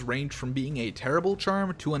 Flukenest has ranged from being a terrible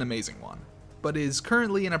charm to an amazing one, but is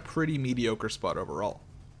currently in a pretty mediocre spot overall.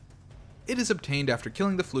 It is obtained after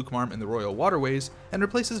killing the Flukemarm in the Royal Waterways and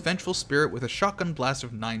replaces Vengeful Spirit with a shotgun blast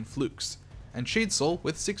of 9 flukes, and Shade Soul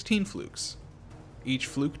with 16 flukes. Each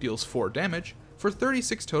fluke deals 4 damage, for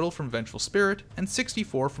 36 total from Vengeful Spirit and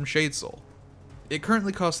 64 from Shade Soul. It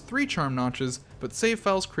currently costs 3 charm notches, but save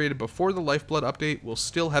files created before the Lifeblood update will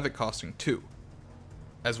still have it costing 2.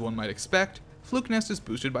 As one might expect, Flukenest is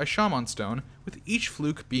boosted by Shaman Stone, with each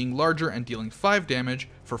fluke being larger and dealing 5 damage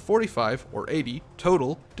for 45 or 80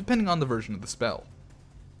 total, depending on the version of the spell.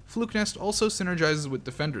 Flukenest also synergizes with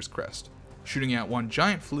Defender's Crest, shooting out one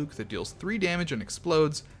giant fluke that deals 3 damage and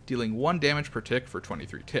explodes, dealing 1 damage per tick for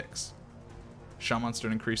 23 ticks. Shaman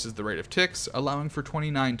Stone increases the rate of ticks, allowing for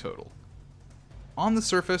 29 total. On the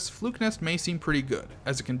surface, Flukenest may seem pretty good,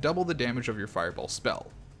 as it can double the damage of your Fireball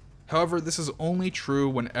spell. However, this is only true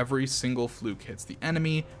when every single fluke hits the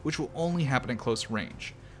enemy, which will only happen at close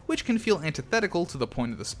range, which can feel antithetical to the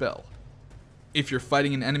point of the spell. If you're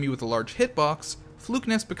fighting an enemy with a large hitbox,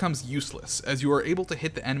 Flukenest becomes useless, as you are able to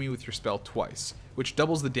hit the enemy with your spell twice, which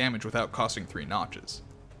doubles the damage without costing 3 notches.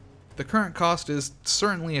 The current cost is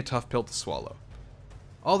certainly a tough pill to swallow.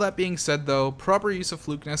 All that being said though, proper use of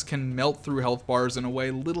Flukenest can melt through health bars in a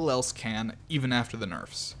way little else can, even after the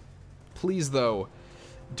nerfs. Please though,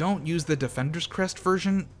 don't use the Defender's Crest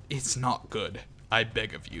version, it's not good, I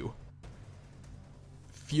beg of you.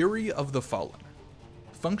 Fury of the Fallen.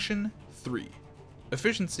 Function 3.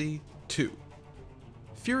 Efficiency 2.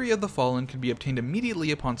 Fury of the Fallen can be obtained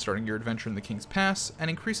immediately upon starting your adventure in the King's Pass, and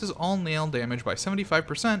increases all nail damage by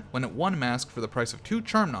 75% when at 1 mask for the price of 2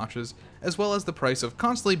 charm notches, as well as the price of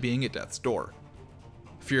constantly being at death's door.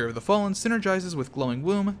 Fury of the Fallen synergizes with Glowing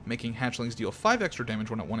Womb, making hatchlings deal 5 extra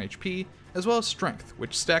damage when at 1 HP, as well as Strength,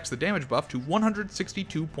 which stacks the damage buff to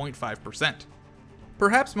 162.5%.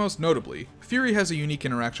 Perhaps most notably, Fury has a unique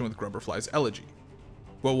interaction with Grubberfly's Elegy.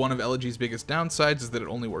 While one of Elegy's biggest downsides is that it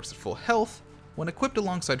only works at full health, when equipped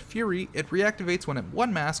alongside Fury, it reactivates when at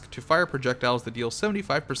 1 mask to fire projectiles that deal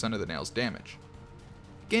 75% of the nail's damage.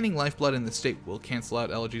 Gaining Lifeblood in this state will cancel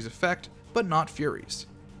out Elegy's effect, but not Fury's.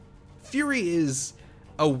 Fury is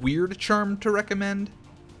a weird charm to recommend.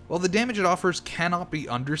 While the damage it offers cannot be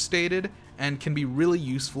understated, and can be really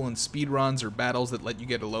useful in speedruns or battles that let you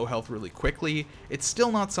get a low health really quickly, it's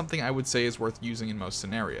still not something I would say is worth using in most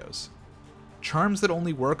scenarios. Charms that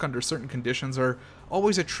only work under certain conditions are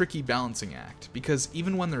always a tricky balancing act, because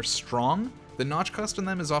even when they're strong, the notch cost on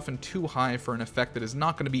them is often too high for an effect that is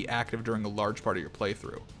not going to be active during a large part of your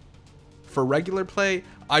playthrough. For regular play,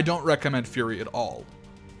 I don't recommend Fury at all.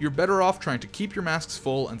 You're better off trying to keep your masks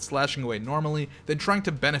full and slashing away normally than trying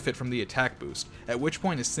to benefit from the attack boost, at which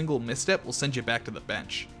point a single misstep will send you back to the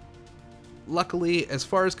bench. Luckily, as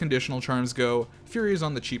far as conditional charms go, Fury is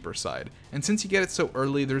on the cheaper side, and since you get it so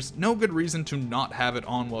early, there's no good reason to not have it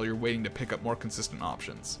on while you're waiting to pick up more consistent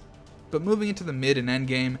options. But moving into the mid and end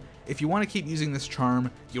game, if you want to keep using this charm,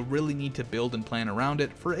 you'll really need to build and plan around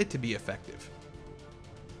it for it to be effective.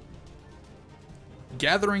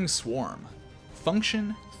 Gathering Swarm.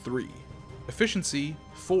 Function 3. Efficiency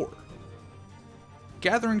 4.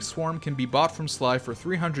 Gathering Swarm can be bought from Sly for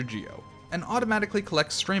 300 Geo, and automatically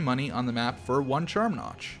collects stray money on the map for 1 charm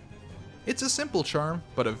notch. It's a simple charm,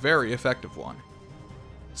 but a very effective one.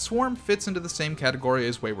 Swarm fits into the same category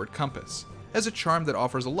as Wayward Compass, as a charm that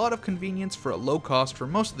offers a lot of convenience for a low cost for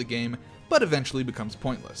most of the game, but eventually becomes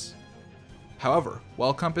pointless. However,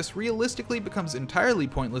 while Compass realistically becomes entirely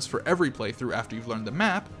pointless for every playthrough after you've learned the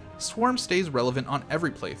map, Swarm stays relevant on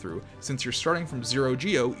every playthrough since you're starting from 0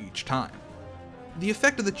 Geo each time. The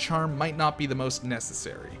effect of the charm might not be the most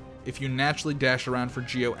necessary. If you naturally dash around for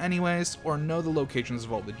Geo anyways, or know the locations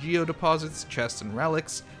of all the Geo deposits, chests, and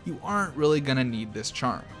relics, you aren't really gonna need this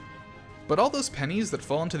charm. But all those pennies that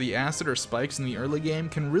fall into the acid or spikes in the early game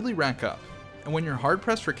can really rack up, and when you're hard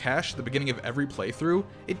pressed for cash at the beginning of every playthrough,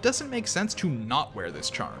 it doesn't make sense to not wear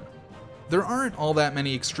this charm. There aren't all that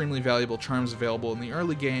many extremely valuable charms available in the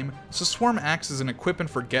early game, so Swarm acts as an equip and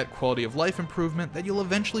forget quality of life improvement that you'll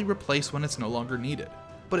eventually replace when it's no longer needed,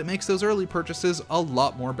 but it makes those early purchases a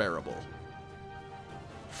lot more bearable.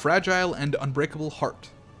 Fragile and Unbreakable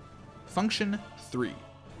Heart. Function 3.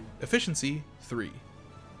 Efficiency 3.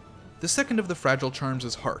 The second of the fragile charms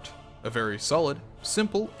is Heart, a very solid,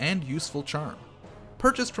 simple, and useful charm.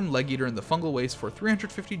 Purchased from Leg Eater in the Fungal Waste for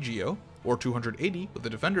 350 Geo, or 280 with the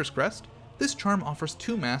Defender's Crest, this charm offers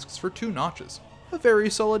 2 masks for 2 notches. A very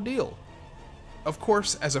solid deal. Of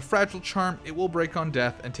course, as a fragile charm, it will break on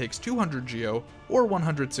death and takes 200 Geo, or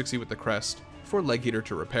 160 with the Crest, for Leg Eater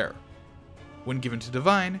to repair. When given to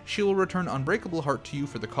Divine, she will return Unbreakable Heart to you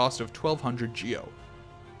for the cost of 1200 Geo.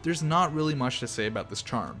 There's not really much to say about this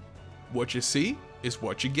charm. What you see is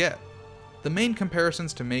what you get. The main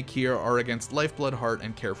comparisons to make here are against Lifeblood Heart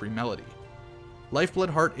and Carefree Melody. Lifeblood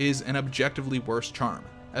Heart is an objectively worse charm,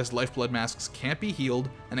 as Lifeblood masks can't be healed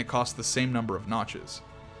and it costs the same number of notches.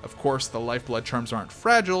 Of course, the Lifeblood charms aren't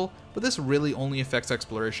fragile, but this really only affects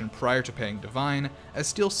exploration prior to paying Divine, as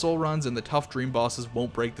Steel Soul runs and the tough dream bosses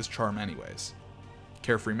won't break this charm anyways.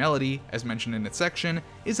 Carefree Melody, as mentioned in its section,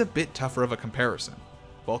 is a bit tougher of a comparison.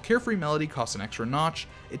 While Carefree Melody costs an extra notch,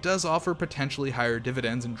 it does offer potentially higher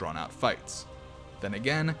dividends in drawn-out fights. Then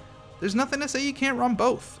again, there's nothing to say you can't run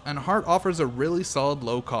both, and Heart offers a really solid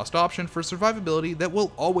low-cost option for survivability that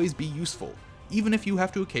will always be useful, even if you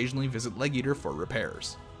have to occasionally visit Leg Eater for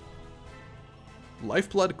repairs.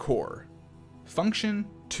 Lifeblood Core. Function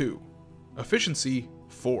 2. Efficiency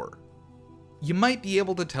 4. You might be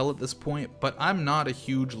able to tell at this point, but I'm not a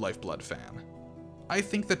huge Lifeblood fan. I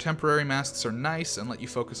think the temporary masks are nice and let you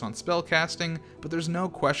focus on spell casting, but there's no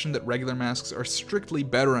question that regular masks are strictly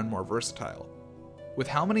better and more versatile. With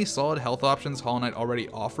how many solid health options Hollow Knight already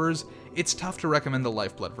offers, it's tough to recommend the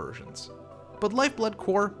Lifeblood versions. But Lifeblood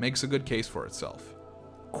Core makes a good case for itself.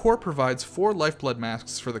 Core provides 4 Lifeblood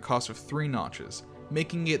masks for the cost of 3 notches,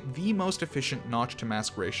 making it the most efficient notch to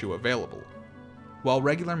mask ratio available. While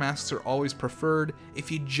regular masks are always preferred, if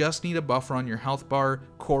you just need a buffer on your health bar,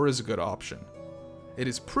 Core is a good option. It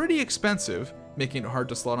is pretty expensive, making it hard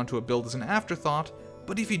to slot onto a build as an afterthought,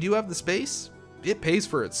 but if you do have the space, it pays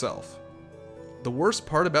for itself. The worst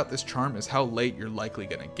part about this charm is how late you're likely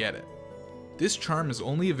gonna get it. This charm is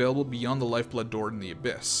only available beyond the Lifeblood door in the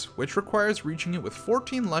Abyss, which requires reaching it with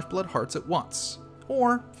 14 Lifeblood Hearts at once,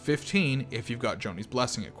 or 15 if you've got Joni's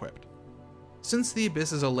Blessing equipped. Since the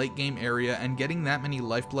Abyss is a late game area and getting that many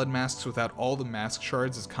Lifeblood masks without all the mask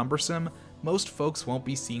shards is cumbersome, most folks won't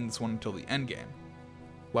be seeing this one until the endgame.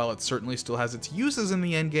 While it certainly still has its uses in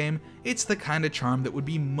the endgame, it's the kind of charm that would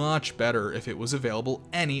be much better if it was available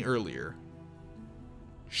any earlier.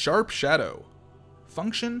 Sharp Shadow.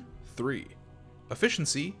 Function 3.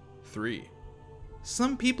 Efficiency 3.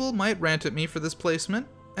 Some people might rant at me for this placement,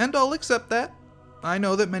 and I'll accept that. I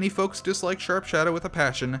know that many folks dislike Sharp Shadow with a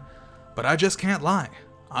passion, but I just can't lie,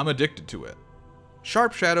 I'm addicted to it.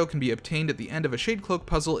 Sharp Shadow can be obtained at the end of a Shade Cloak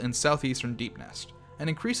puzzle in southeastern Deepnest, and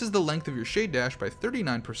increases the length of your Shade Dash by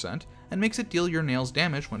 39% and makes it deal your nails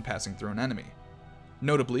damage when passing through an enemy.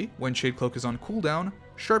 Notably, when Shade Cloak is on cooldown,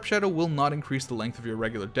 Sharp Shadow will not increase the length of your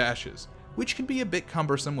regular dashes, which can be a bit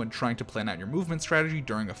cumbersome when trying to plan out your movement strategy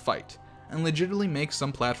during a fight, and legitimately makes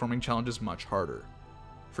some platforming challenges much harder.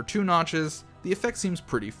 For 2 notches, the effect seems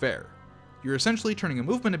pretty fair. You're essentially turning a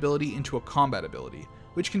movement ability into a combat ability,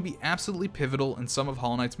 which can be absolutely pivotal in some of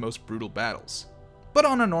Hollow Knight's most brutal battles. But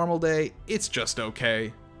on a normal day, it's just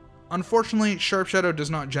okay. Unfortunately, Sharp Shadow does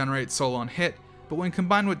not generate solo on hit, but when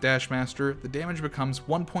combined with Dashmaster, the damage becomes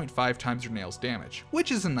 1.5 times your nails damage,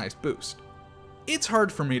 which is a nice boost. It's hard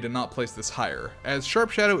for me to not place this higher, as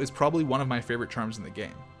Sharp Shadow is probably one of my favorite charms in the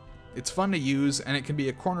game. It's fun to use, and it can be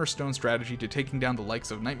a cornerstone strategy to taking down the likes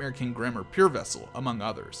of Nightmare King Grimm or Pure Vessel, among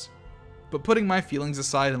others. But putting my feelings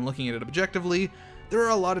aside and looking at it objectively, there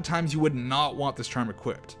are a lot of times you would not want this charm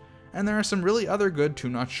equipped, and there are some really other good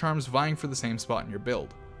 2-notch charms vying for the same spot in your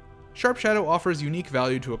build. Sharp Shadow offers unique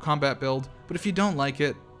value to a combat build, but if you don't like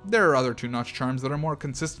it, there are other 2-notch charms that are more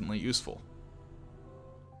consistently useful.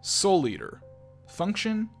 Soul Eater.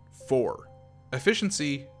 Function 4.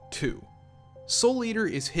 Efficiency 2. Soul Eater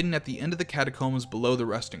is hidden at the end of the catacombs below the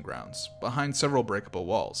resting grounds, behind several breakable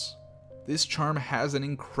walls. This charm has an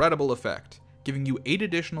incredible effect, giving you 8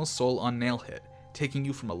 additional soul on nail hit, taking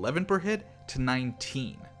you from 11 per hit to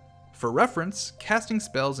 19. For reference, casting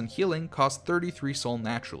spells and healing cost 33 soul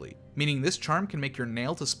naturally, meaning this charm can make your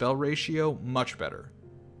nail to spell ratio much better.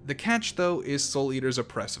 The catch though is Soul Eater's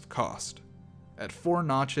oppressive cost. At 4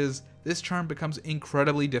 notches, this charm becomes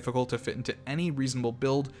incredibly difficult to fit into any reasonable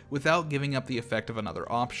build without giving up the effect of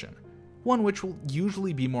another option, one which will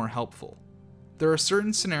usually be more helpful. There are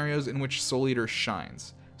certain scenarios in which Soul Eater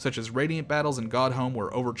shines, such as Radiant Battles and Godhome where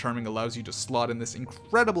Overcharming allows you to slot in this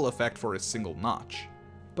incredible effect for a single notch.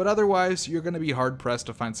 But otherwise, you're going to be hard pressed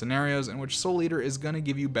to find scenarios in which Soul Eater is going to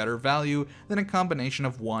give you better value than a combination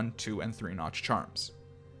of 1, 2, and 3 notch charms.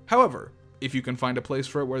 However, if you can find a place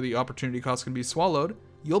for it where the opportunity cost can be swallowed,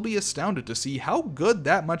 you'll be astounded to see how good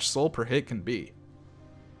that much soul per hit can be.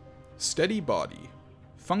 Steady Body.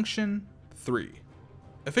 Function 3.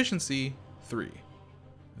 Efficiency 3.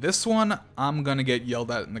 This one, I'm gonna get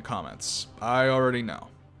yelled at in the comments. I already know.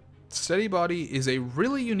 Steady Body is a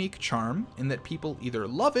really unique charm in that people either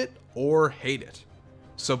love it or hate it.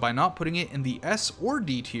 So by not putting it in the S or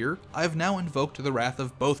D tier, I've now invoked the wrath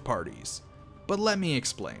of both parties. But let me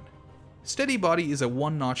explain. Steady Body is a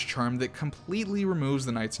 1-notch charm that completely removes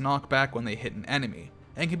the knight's knockback when they hit an enemy,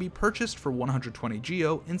 and can be purchased for 120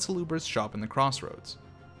 Geo in Salubra's shop in the Crossroads.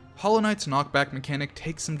 Hollow Knight's knockback mechanic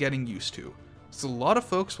takes some getting used to, so a lot of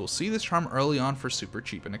folks will see this charm early on for super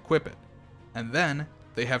cheap and equip it, and then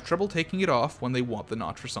they have trouble taking it off when they want the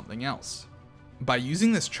notch for something else. By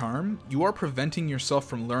using this charm, you are preventing yourself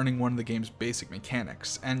from learning one of the game's basic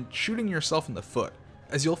mechanics, and shooting yourself in the foot,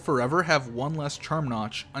 as you'll forever have 1 less charm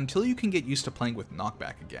notch until you can get used to playing with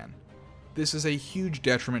knockback again. This is a huge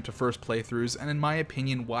detriment to first playthroughs, and in my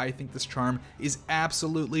opinion why I think this charm is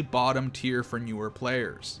absolutely bottom tier for newer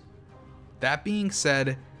players. That being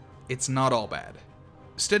said, it's not all bad.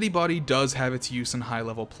 Steady Body does have its use in high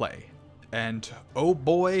level play, and oh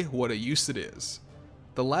boy, what a use it is.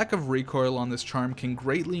 The lack of recoil on this charm can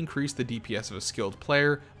greatly increase the DPS of a skilled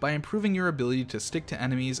player by improving your ability to stick to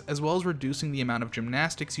enemies as well as reducing the amount of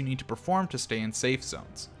gymnastics you need to perform to stay in safe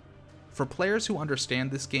zones. For players who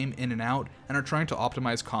understand this game in and out and are trying to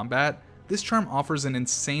optimize combat, this charm offers an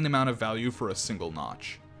insane amount of value for a single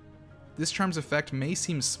notch. This charm's effect may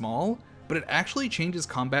seem small, but it actually changes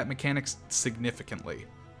combat mechanics significantly.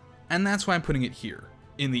 And that's why I'm putting it here,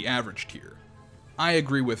 in the average tier. I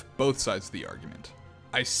agree with both sides of the argument.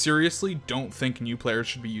 I seriously don't think new players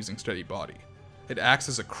should be using Steady Body. It acts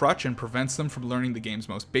as a crutch and prevents them from learning the game's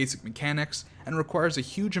most basic mechanics, and requires a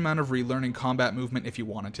huge amount of relearning combat movement if you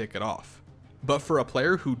want to take it off. But for a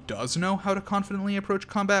player who does know how to confidently approach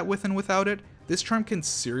combat with and without it, this charm can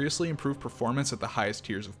seriously improve performance at the highest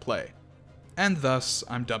tiers of play. And thus,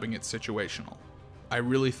 I'm dubbing it situational. I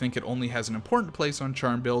really think it only has an important place on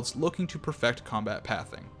charm builds looking to perfect combat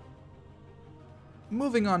pathing.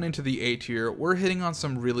 Moving on into the A tier, we're hitting on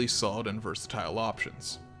some really solid and versatile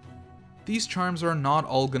options. These charms are not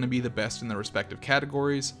all going to be the best in their respective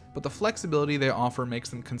categories, but the flexibility they offer makes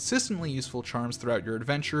them consistently useful charms throughout your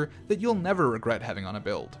adventure that you'll never regret having on a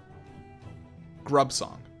build.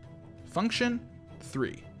 Grubsong. Function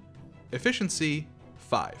 3. Efficiency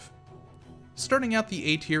 5. Starting out the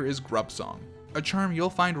A tier is Grubsong, a charm you'll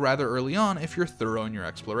find rather early on if you're thorough in your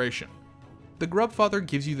exploration. The Grubfather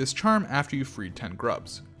gives you this charm after you've freed 10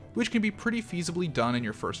 grubs, which can be pretty feasibly done in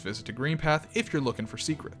your first visit to Greenpath if you're looking for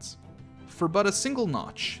secrets. For but a single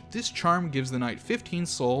notch, this charm gives the knight 15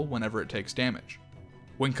 soul whenever it takes damage.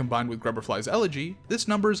 When combined with Grubberfly's Elegy, this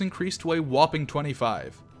number is increased to a whopping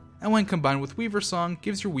 25, and when combined with Weaversong,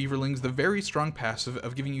 gives your Weaverlings the very strong passive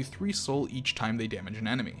of giving you 3 soul each time they damage an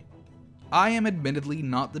enemy. I am admittedly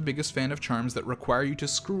not the biggest fan of charms that require you to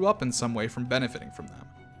screw up in some way from benefiting from them,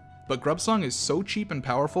 but Grubsong is so cheap and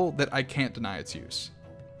powerful that I can't deny its use.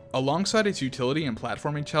 Alongside its utility in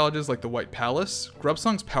platforming challenges like the White Palace,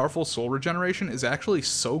 Grubsong's powerful soul regeneration is actually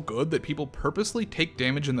so good that people purposely take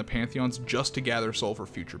damage in the Pantheons just to gather soul for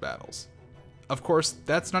future battles. Of course,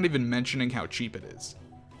 that's not even mentioning how cheap it is.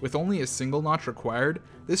 With only a single notch required,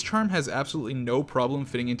 this charm has absolutely no problem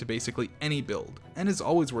fitting into basically any build, and is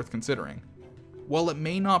always worth considering. While it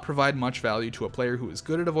may not provide much value to a player who is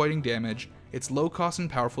good at avoiding damage, its low cost and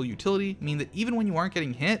powerful utility mean that even when you aren't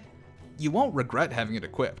getting hit, you won't regret having it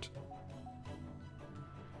equipped.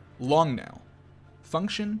 Long Nail.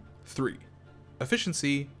 Function 3.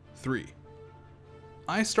 Efficiency 3.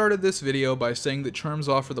 I started this video by saying that charms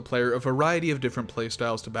offer the player a variety of different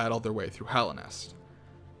playstyles to battle their way through Hallownest.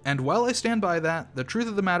 And while I stand by that, the truth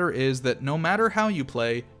of the matter is that no matter how you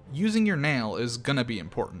play, using your nail is gonna be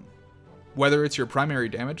important. Whether it's your primary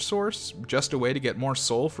damage source, just a way to get more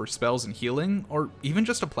soul for spells and healing, or even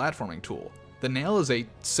just a platforming tool, the nail is a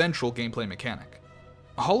central gameplay mechanic.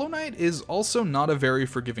 Hollow Knight is also not a very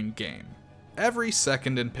forgiving game. Every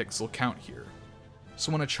second and pixel count here.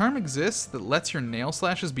 So when a charm exists that lets your nail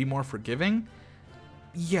slashes be more forgiving,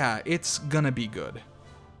 yeah, it's gonna be good.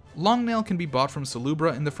 Long Nail can be bought from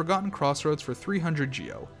Salubra in the Forgotten Crossroads for 300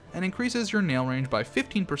 Geo, and increases your nail range by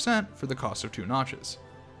 15% for the cost of 2 notches.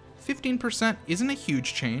 15% isn't a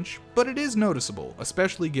huge change, but it is noticeable,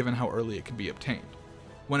 especially given how early it can be obtained.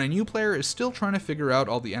 When a new player is still trying to figure out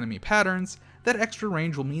all the enemy patterns, that extra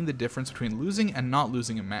range will mean the difference between losing and not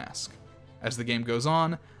losing a mask. As the game goes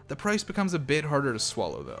on, the price becomes a bit harder to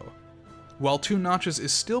swallow though. While 2 notches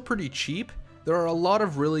is still pretty cheap, there are a lot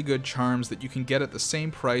of really good charms that you can get at the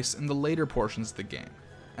same price in the later portions of the game,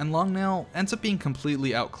 and Long Nail ends up being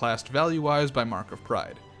completely outclassed value-wise by Mark of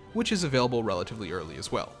Pride, which is available relatively early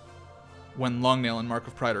as well. When Long Nail and Mark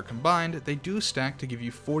of Pride are combined, they do stack to give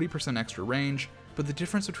you 40% extra range, but the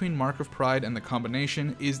difference between Mark of Pride and the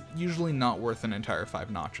combination is usually not worth an entire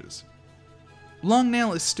 5 notches. Long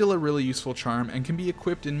Nail is still a really useful charm and can be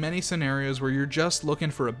equipped in many scenarios where you're just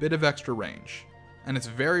looking for a bit of extra range, and it's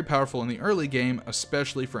very powerful in the early game,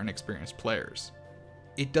 especially for inexperienced players.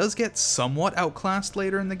 It does get somewhat outclassed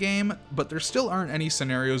later in the game, but there still aren't any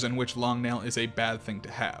scenarios in which Long Nail is a bad thing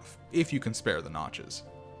to have, if you can spare the notches.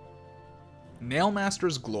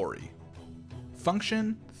 Nailmaster's Glory.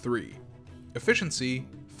 Function 3. Efficiency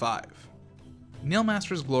 5.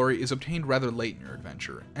 Nailmaster's Glory is obtained rather late in your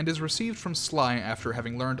adventure, and is received from Sly after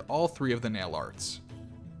having learned all 3 of the nail arts.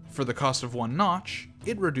 For the cost of 1 notch,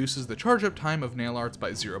 it reduces the charge-up time of nail arts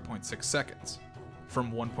by 0.6 seconds,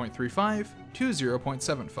 from 1.35 to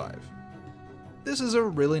 0.75. This is a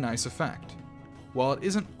really nice effect. While it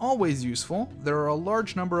isn't always useful, there are a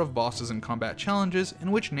large number of bosses and combat challenges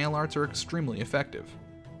in which nail arts are extremely effective.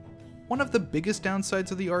 One of the biggest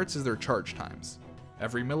downsides of the arts is their charge times.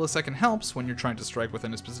 Every millisecond helps when you're trying to strike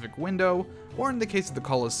within a specific window, or in the case of the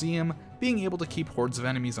Colosseum, being able to keep hordes of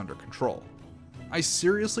enemies under control. I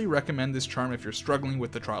seriously recommend this charm if you're struggling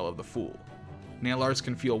with the Trial of the Fool. Nail arts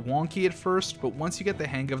can feel wonky at first, but once you get the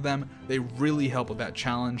hang of them, they really help with that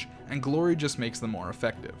challenge, and Glory just makes them more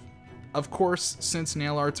effective. Of course, since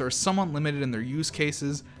nail arts are somewhat limited in their use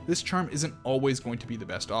cases, this charm isn't always going to be the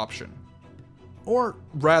best option. Or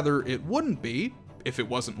rather, it wouldn't be, if it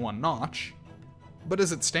wasn't 1 notch. But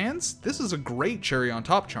as it stands, this is a great cherry on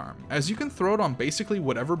top charm, as you can throw it on basically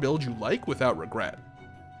whatever build you like without regret.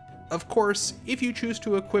 Of course, if you choose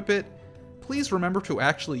to equip it, please remember to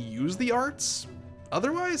actually use the arts,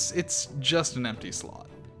 otherwise it's just an empty slot.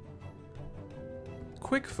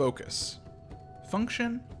 Quick Focus.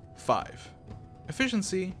 Function 5.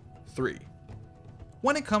 Efficiency 3.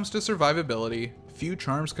 When it comes to survivability, few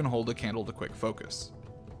charms can hold a candle to Quick Focus.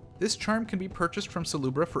 This charm can be purchased from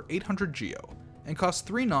Salubra for 800 Geo, and costs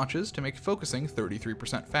 3 notches to make focusing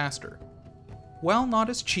 33% faster. While not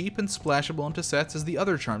as cheap and splashable into sets as the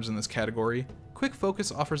other charms in this category, Quick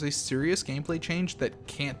Focus offers a serious gameplay change that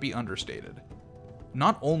can't be understated.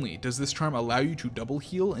 Not only does this charm allow you to double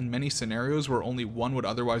heal in many scenarios where only one would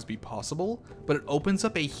otherwise be possible, but it opens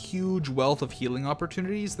up a huge wealth of healing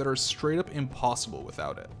opportunities that are straight up impossible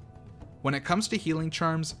without it. When it comes to healing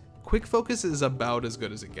charms, Quick Focus is about as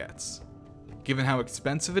good as it gets. Given how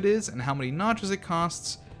expensive it is and how many notches it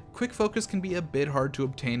costs, Quick Focus can be a bit hard to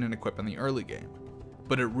obtain and equip in the early game,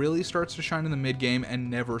 but it really starts to shine in the mid game and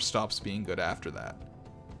never stops being good after that.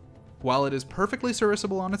 While it is perfectly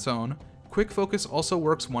serviceable on its own, Quick Focus also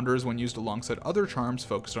works wonders when used alongside other charms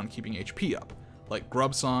focused on keeping HP up, like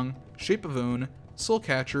Grubsong, Shape of Oon,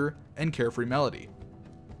 Soulcatcher, and Carefree Melody.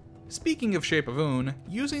 Speaking of Shape of Oon,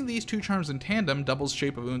 using these 2 charms in tandem doubles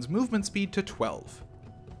Shape of Oon's movement speed to 12.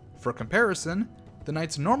 For comparison, the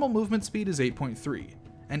Knight's normal movement speed is 8.3,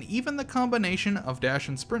 and even the combination of Dash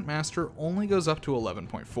and Sprintmaster only goes up to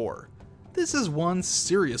 11.4. This is one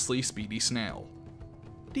seriously speedy snail.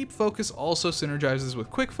 Deep Focus also synergizes with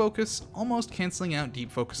Quick Focus, almost cancelling out Deep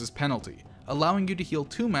Focus's penalty, allowing you to heal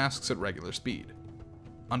 2 masks at regular speed.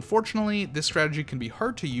 Unfortunately, this strategy can be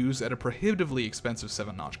hard to use at a prohibitively expensive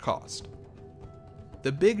 7-notch cost.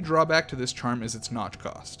 The big drawback to this charm is its notch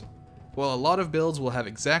cost. While a lot of builds will have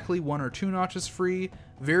exactly 1 or 2 notches free,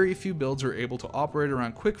 very few builds are able to operate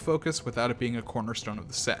around Quick Focus without it being a cornerstone of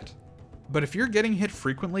the set. But if you're getting hit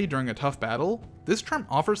frequently during a tough battle, this charm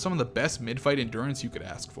offers some of the best mid-fight endurance you could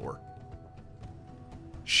ask for.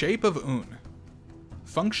 Shape of Oon.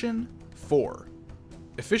 Function 4.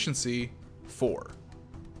 Efficiency 4.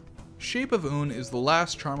 Shape of Oon is the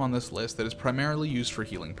last charm on this list that is primarily used for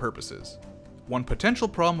healing purposes. One potential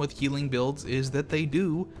problem with healing builds is that they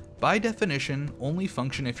do, by definition, only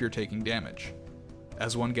function if you're taking damage.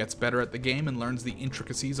 As one gets better at the game and learns the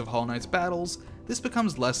intricacies of Hollow Knight's battles, this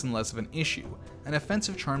becomes less and less of an issue, and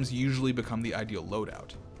offensive charms usually become the ideal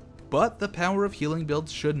loadout. But the power of healing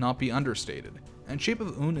builds should not be understated, and Shape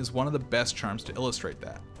of Un is one of the best charms to illustrate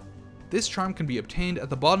that. This charm can be obtained at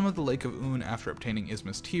the bottom of the Lake of Un after obtaining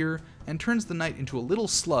Isma's Tear, and turns the knight into a little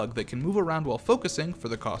slug that can move around while focusing for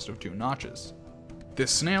the cost of 2 notches. This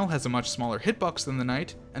snail has a much smaller hitbox than the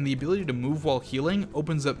knight, and the ability to move while healing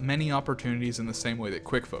opens up many opportunities in the same way that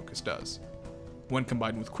Quick Focus does. When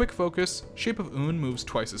combined with Quick Focus, Shape of Un moves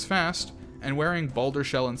twice as fast, and wearing Baldur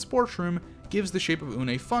Shell and Spore Shroom gives the Shape of Un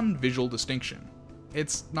a fun visual distinction.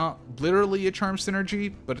 It's not literally a charm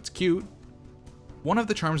synergy, but it's cute. One of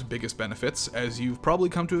the charm's biggest benefits, as you've probably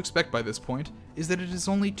come to expect by this point, is that it is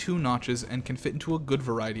only 2 notches and can fit into a good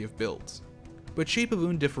variety of builds. But Shape of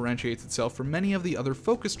Un differentiates itself from many of the other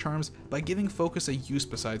focus charms by giving focus a use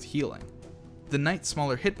besides healing. The knight's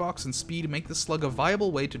smaller hitbox and speed make the slug a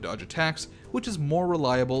viable way to dodge attacks, which is more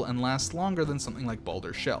reliable and lasts longer than something like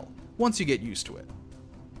Baldur Shell, once you get used to it.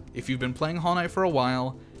 If you've been playing Hollow Knight for a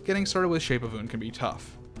while, getting started with Shape of Un can be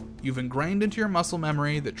tough. You've ingrained into your muscle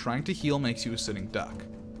memory that trying to heal makes you a sitting duck.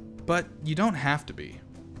 But you don't have to be.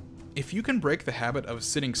 If you can break the habit of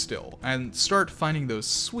sitting still and start finding those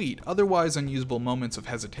sweet, otherwise unusable moments of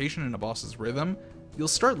hesitation in a boss's rhythm, you'll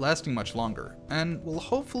start lasting much longer, and will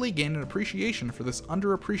hopefully gain an appreciation for this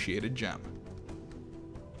underappreciated gem.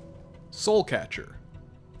 Soul Catcher.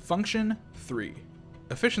 Function 3.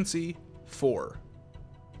 Efficiency 4.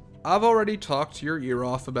 I've already talked your ear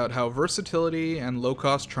off about how versatility and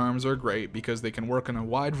low-cost charms are great because they can work on a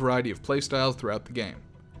wide variety of playstyles throughout the game.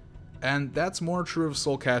 And that's more true of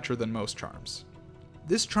Soul Catcher than most charms.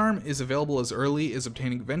 This charm is available as early as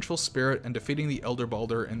obtaining Vengeful Spirit and defeating the Elder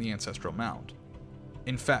Baldur in the Ancestral Mound.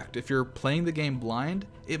 In fact, if you're playing the game blind,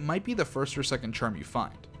 it might be the first or second charm you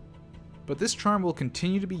find. But this charm will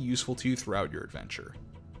continue to be useful to you throughout your adventure.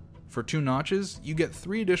 For 2 notches, you get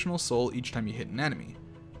 3 additional soul each time you hit an enemy,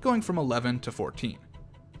 going from 11 to 14.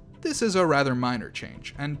 This is a rather minor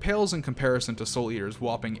change, and pales in comparison to Soul Eater's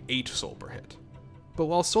whopping 8 soul per hit. But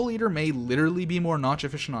while Soul Eater may literally be more notch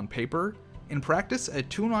efficient on paper, in practice a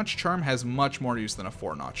 2-notch charm has much more use than a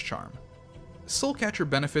 4-notch charm. Soul Catcher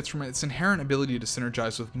benefits from its inherent ability to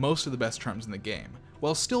synergize with most of the best charms in the game,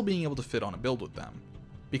 while still being able to fit on a build with them.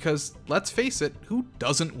 Because, let's face it, who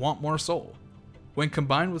doesn't want more soul? When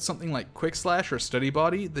combined with something like Quick Slash or Steady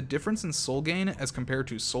Body, the difference in soul gain as compared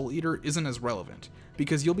to Soul Eater isn't as relevant,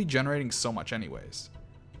 because you'll be generating so much anyways.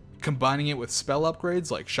 Combining it with spell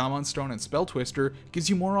upgrades like Shaman Stone and Spell Twister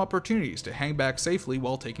gives you more opportunities to hang back safely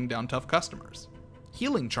while taking down tough customers.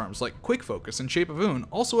 Healing charms like Quick Focus and Shape of Un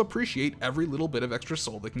also appreciate every little bit of extra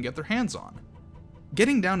soul they can get their hands on.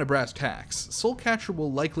 Getting down to brass tacks, Soul Catcher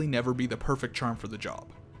will likely never be the perfect charm for the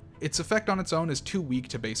job. Its effect on its own is too weak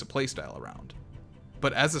to base a playstyle around.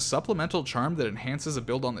 But as a supplemental charm that enhances a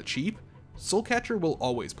build on the cheap, Soul Catcher will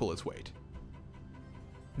always pull its weight.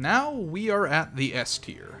 Now we are at the S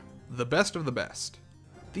tier, the best of the best.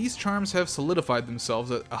 These charms have solidified themselves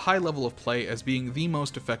at a high level of play as being the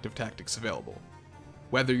most effective tactics available.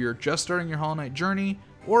 Whether you're just starting your Hollow Knight journey,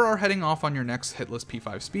 or are heading off on your next hitless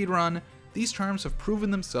P5 speedrun, these charms have proven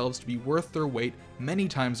themselves to be worth their weight many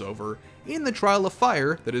times over in the trial of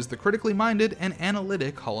fire that is the critically minded and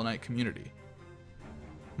analytic Hollow Knight community.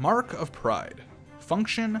 Mark of Pride.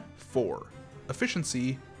 Function 4.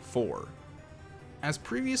 Efficiency 4. As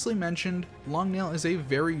previously mentioned, Long Nail is a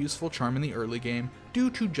very useful charm in the early game due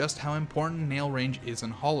to just how important nail range is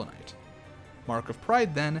in Hollow Knight. Mark of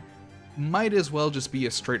Pride then might as well just be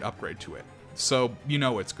a straight upgrade to it, so you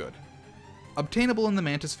know it's good. Obtainable in the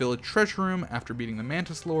Mantis Village treasure room after beating the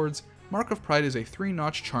Mantis Lords, Mark of Pride is a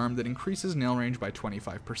 3-notch charm that increases nail range by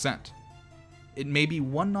 25%. It may be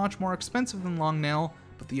 1 notch more expensive than Long Nail,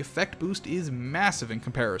 but the effect boost is massive in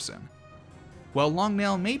comparison. While Long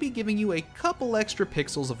Nail may be giving you a couple extra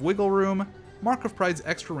pixels of wiggle room, Mark of Pride's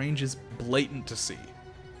extra range is blatant to see.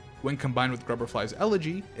 When combined with Grubberfly's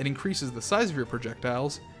Elegy, it increases the size of your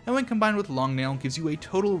projectiles, and when combined with Long Nail gives you a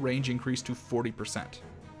total range increase to 40%.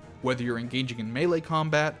 Whether you're engaging in melee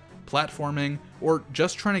combat, platforming, or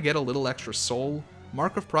just trying to get a little extra soul,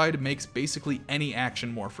 Mark of Pride makes basically any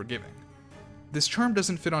action more forgiving. This charm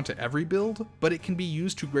doesn't fit onto every build, but it can be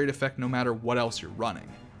used to great effect no matter what else you're running,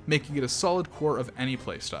 making it a solid core of any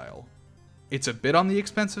playstyle. It's a bit on the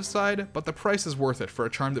expensive side, but the price is worth it for a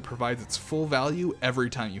charm that provides its full value every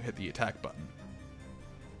time you hit the attack button.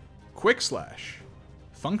 Quick Slash.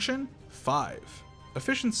 Function 5.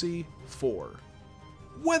 Efficiency 4.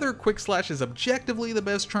 Whether Quick Slash is objectively the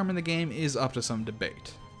best charm in the game is up to some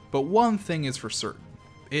debate, but one thing is for certain,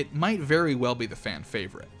 it might very well be the fan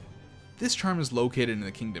favorite. This charm is located in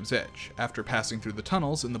the Kingdom's Edge, after passing through the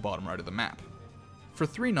tunnels in the bottom right of the map. For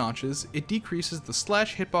 3 notches, it decreases the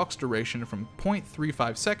slash hitbox duration from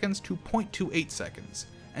 0.35 seconds to 0.28 seconds,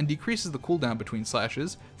 and decreases the cooldown between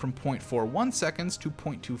slashes from 0.41 seconds to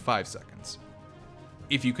 0.25 seconds.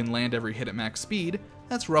 If you can land every hit at max speed,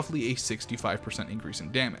 that's roughly a 65% increase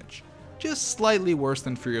in damage, just slightly worse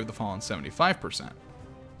than Fury of the Fallen 75%,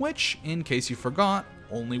 which, in case you forgot,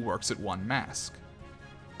 only works at 1 mask.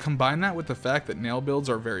 Combine that with the fact that nail builds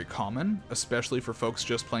are very common, especially for folks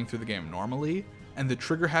just playing through the game normally, and the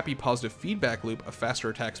trigger-happy positive feedback loop a faster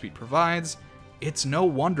attack speed provides, it's no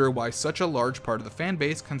wonder why such a large part of the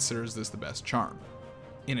fanbase considers this the best charm.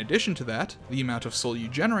 In addition to that, the amount of soul you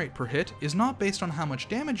generate per hit is not based on how much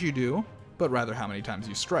damage you do, but rather how many times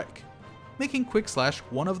you strike, making Quick Slash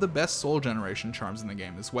one of the best soul generation charms in the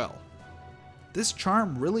game as well. This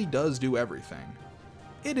charm really does do everything.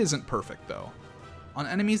 It isn't perfect though. On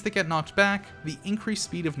enemies that get knocked back, the increased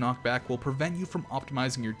speed of knockback will prevent you from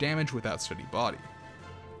optimizing your damage without steady body.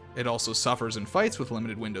 It also suffers in fights with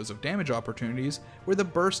limited windows of damage opportunities where the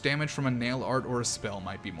burst damage from a nail art or a spell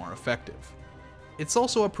might be more effective. It's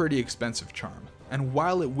also a pretty expensive charm, and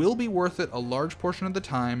while it will be worth it a large portion of the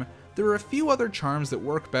time, there are a few other charms that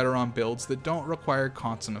work better on builds that don't require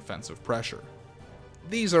constant offensive pressure.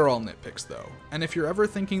 These are all nitpicks though, and if you're ever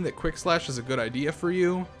thinking that Quick Slash is a good idea for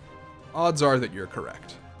you, odds are that you're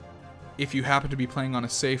correct. If you happen to be playing on a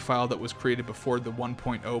save file that was created before the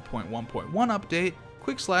 1.0.1.1 update,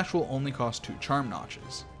 Quick Slash will only cost 2 charm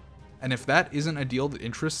notches. And if that isn't a deal that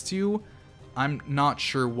interests you, I'm not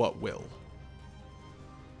sure what will.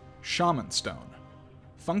 Shaman Stone.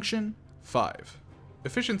 Function, 5.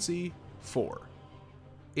 Efficiency, 4.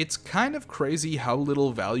 It's kind of crazy how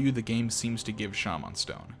little value the game seems to give Shaman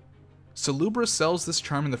Stone. Salubra sells this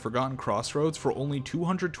charm in the Forgotten Crossroads for only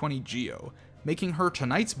 220 Geo, making her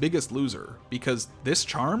tonight's biggest loser, because this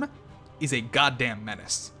charm is a goddamn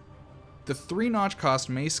menace. The 3-notch cost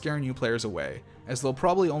may scare new players away, as they'll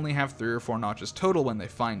probably only have 3 or 4 notches total when they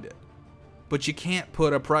find it. But you can't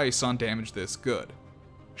put a price on damage this good.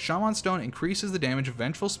 Shaman Stone increases the damage of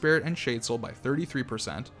Vengeful Spirit and Shade Soul by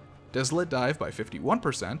 33%, Desolate Dive by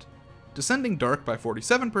 51%, Descending Dark by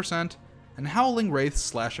 47%, and Howling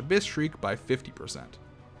Wraith / Abyss Shriek by 50%.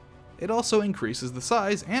 It also increases the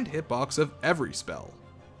size and hitbox of every spell.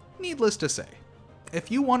 Needless to say, if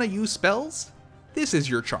you want to use spells, this is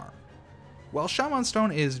your charm. While Shaman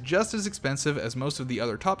Stone is just as expensive as most of the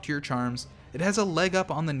other top tier charms, it has a leg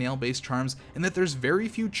up on the nail-based charms in that there's very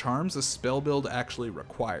few charms a spell build actually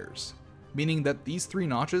requires, meaning that these 3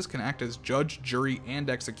 notches can act as judge, jury, and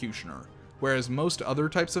executioner, whereas most other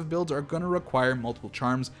types of builds are going to require multiple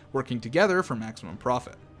charms working together for maximum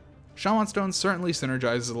profit. Shaman Stone certainly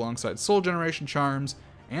synergizes alongside soul generation charms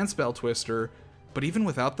and Spell Twister, but even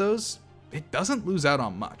without those, it doesn't lose out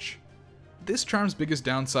on much. This charm's biggest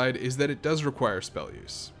downside is that it does require spell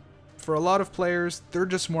use. For a lot of players, they're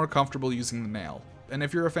just more comfortable using the nail, and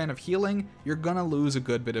if you're a fan of healing, you're gonna lose a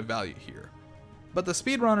good bit of value here. But the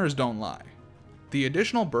speedrunners don't lie. The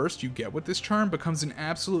additional burst you get with this charm becomes an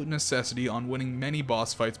absolute necessity on winning many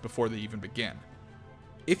boss fights before they even begin.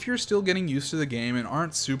 If you're still getting used to the game and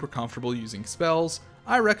aren't super comfortable using spells,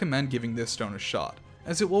 I recommend giving this stone a shot,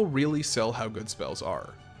 as it will really sell how good spells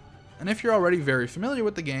are. And if you're already very familiar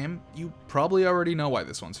with the game, you probably already know why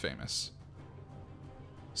this one's famous.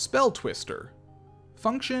 Spell Twister.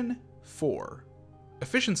 Function, 4.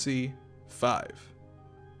 Efficiency, 5.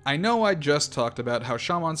 I know I just talked about how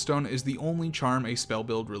Shaman Stone is the only charm a spell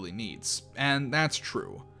build really needs, and that's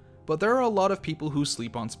true, but there are a lot of people who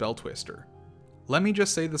sleep on Spell Twister. Let me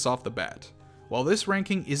just say this off the bat. While this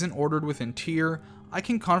ranking isn't ordered within tier, I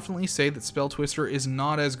can confidently say that Spell Twister is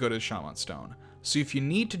not as good as Shaman Stone, so if you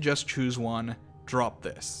need to just choose one, drop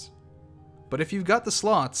this. But if you've got the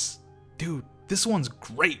slots, dude, this one's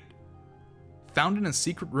great! Found in a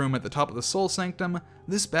secret room at the top of the Soul Sanctum,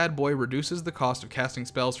 this bad boy reduces the cost of casting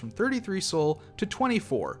spells from 33 soul to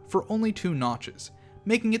 24 for only 2 notches,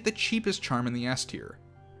 making it the cheapest charm in the S tier.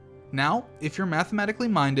 Now, if you're mathematically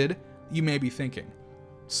minded, you may be thinking,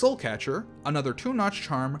 Soulcatcher, another 2-notch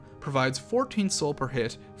charm, provides 14 soul per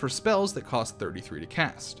hit for spells that cost 33 to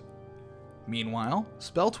cast. Meanwhile,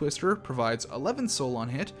 Spell Twister provides 11 soul on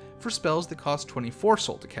hit for spells that cost 24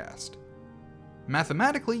 soul to cast.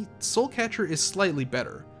 Mathematically, Soulcatcher is slightly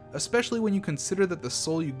better, especially when you consider that the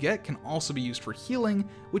soul you get can also be used for healing,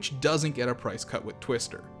 which doesn't get a price cut with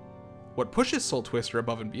Twister. What pushes Soul Twister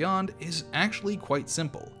above and beyond is actually quite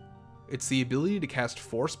simple. it's the ability to cast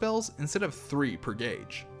 4 spells instead of 3 per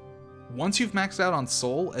gauge. Once you've maxed out on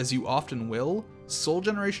Soul, as you often will, Soul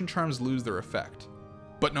Generation charms lose their effect.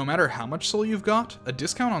 But no matter how much Soul you've got, a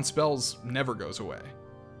discount on spells never goes away.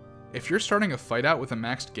 If you're starting a fight out with a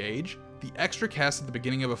maxed gauge, the extra cast at the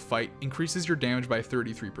beginning of a fight increases your damage by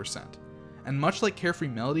 33%. And much like Carefree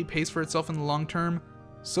Melody pays for itself in the long term,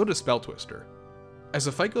 so does Spell Twister. As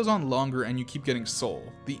the fight goes on longer and you keep getting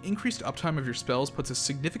Soul, the increased uptime of your spells puts a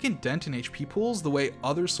significant dent in HP pools the way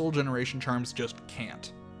other Soul Generation charms just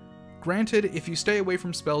can't. Granted, if you stay away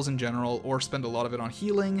from spells in general or spend a lot of it on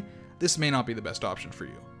healing, this may not be the best option for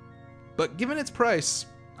you. But given its price,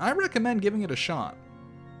 I recommend giving it a shot.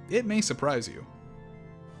 It may surprise you.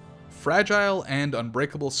 Fragile and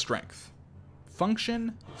Unbreakable Strength.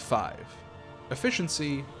 Function, 5.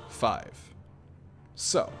 Efficiency, 5.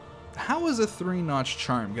 So, how is a 3-notch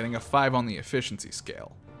charm getting a 5 on the efficiency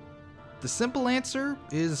scale? The simple answer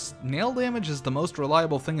is nail damage is the most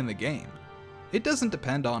reliable thing in the game. It doesn't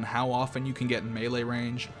depend on how often you can get in melee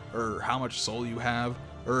range, or how much soul you have,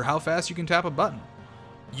 or how fast you can tap a button.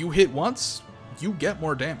 You hit once, you get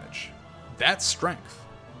more damage. That's strength.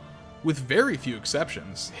 With very few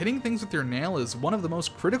exceptions, hitting things with your nail is one of the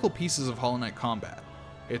most critical pieces of Hollow Knight combat.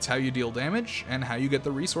 It's how you deal damage, and how you get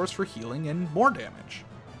the resource for healing and more damage.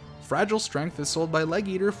 Fragile Strength is sold by Leg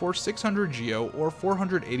Eater for 600 Geo or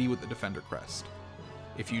 480 with the Defender Crest.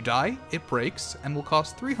 If you die, it breaks and will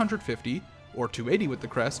cost 350 or 280 with the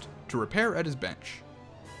Crest to repair at his bench.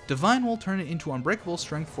 Divine will turn it into Unbreakable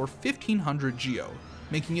Strength for 1500 Geo,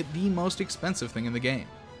 making it the most expensive thing in the game.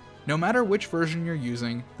 No matter which version you're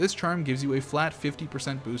using, this charm gives you a flat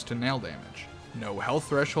 50% boost to nail damage. No health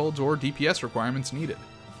thresholds or DPS requirements needed.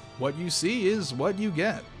 What you see is what you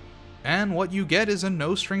get. And what you get is a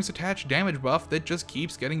no strings attached damage buff that just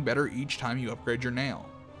keeps getting better each time you upgrade your nail.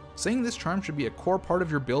 Saying this charm should be a core part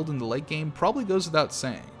of your build in the late game probably goes without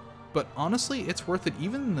saying, but honestly it's worth it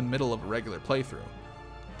even in the middle of a regular playthrough.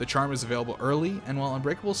 The charm is available early, and while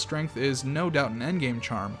Unbreakable Strength is no doubt an endgame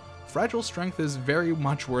charm, Fragile Strength is very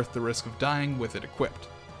much worth the risk of dying with it equipped.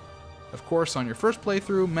 Of course, on your first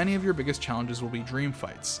playthrough, many of your biggest challenges will be dream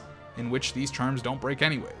fights, in which these charms don't break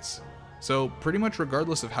anyways. So pretty much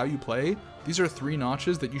regardless of how you play, these are 3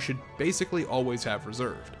 notches that you should basically always have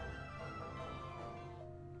reserved.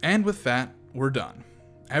 And with that, we're done.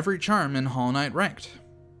 Every charm in Hollow Knight ranked.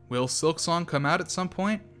 Will Silksong come out at some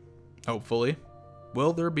point? Hopefully.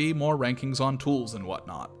 Will there be more rankings on tools and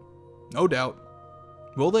whatnot? No doubt.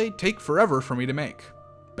 Will they take forever for me to make?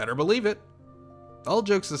 Better believe it. All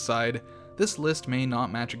jokes aside, this list may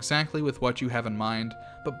not match exactly with what you have in mind,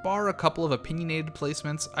 but bar a couple of opinionated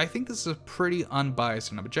placements, I think this is a pretty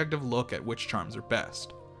unbiased and objective look at which charms are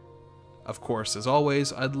best. Of course, as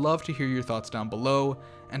always, I'd love to hear your thoughts down below,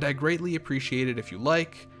 and I greatly appreciate it if you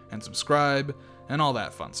like, and subscribe, and all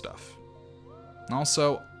that fun stuff.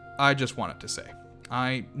 Also, I just wanted to say,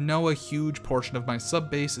 I know a huge portion of my sub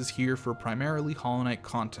base is here for primarily Hollow Knight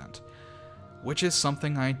content, which is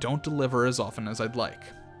something I don't deliver as often as I'd like.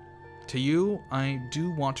 To you, I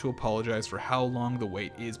do want to apologize for how long the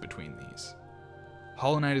wait is between these.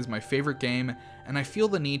 Hollow Knight is my favorite game, and I feel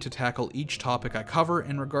the need to tackle each topic I cover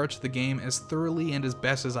in regards to the game as thoroughly and as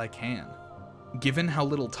best as I can. Given how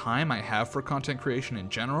little time I have for content creation in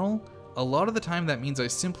general, a lot of the time that means I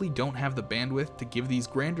simply don't have the bandwidth to give these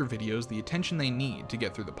grander videos the attention they need to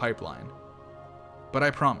get through the pipeline. But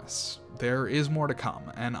I promise, there is more to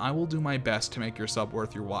come, and I will do my best to make your sub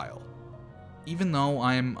worth your while. Even though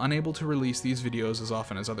I am unable to release these videos as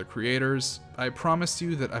often as other creators, I promise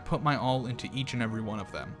you that I put my all into each and every one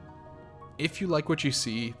of them. If you like what you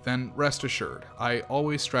see, then rest assured, I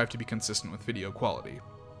always strive to be consistent with video quality.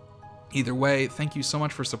 Either way, thank you so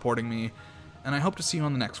much for supporting me, and I hope to see you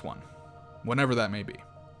on the next one, whenever that may be.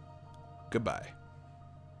 Goodbye.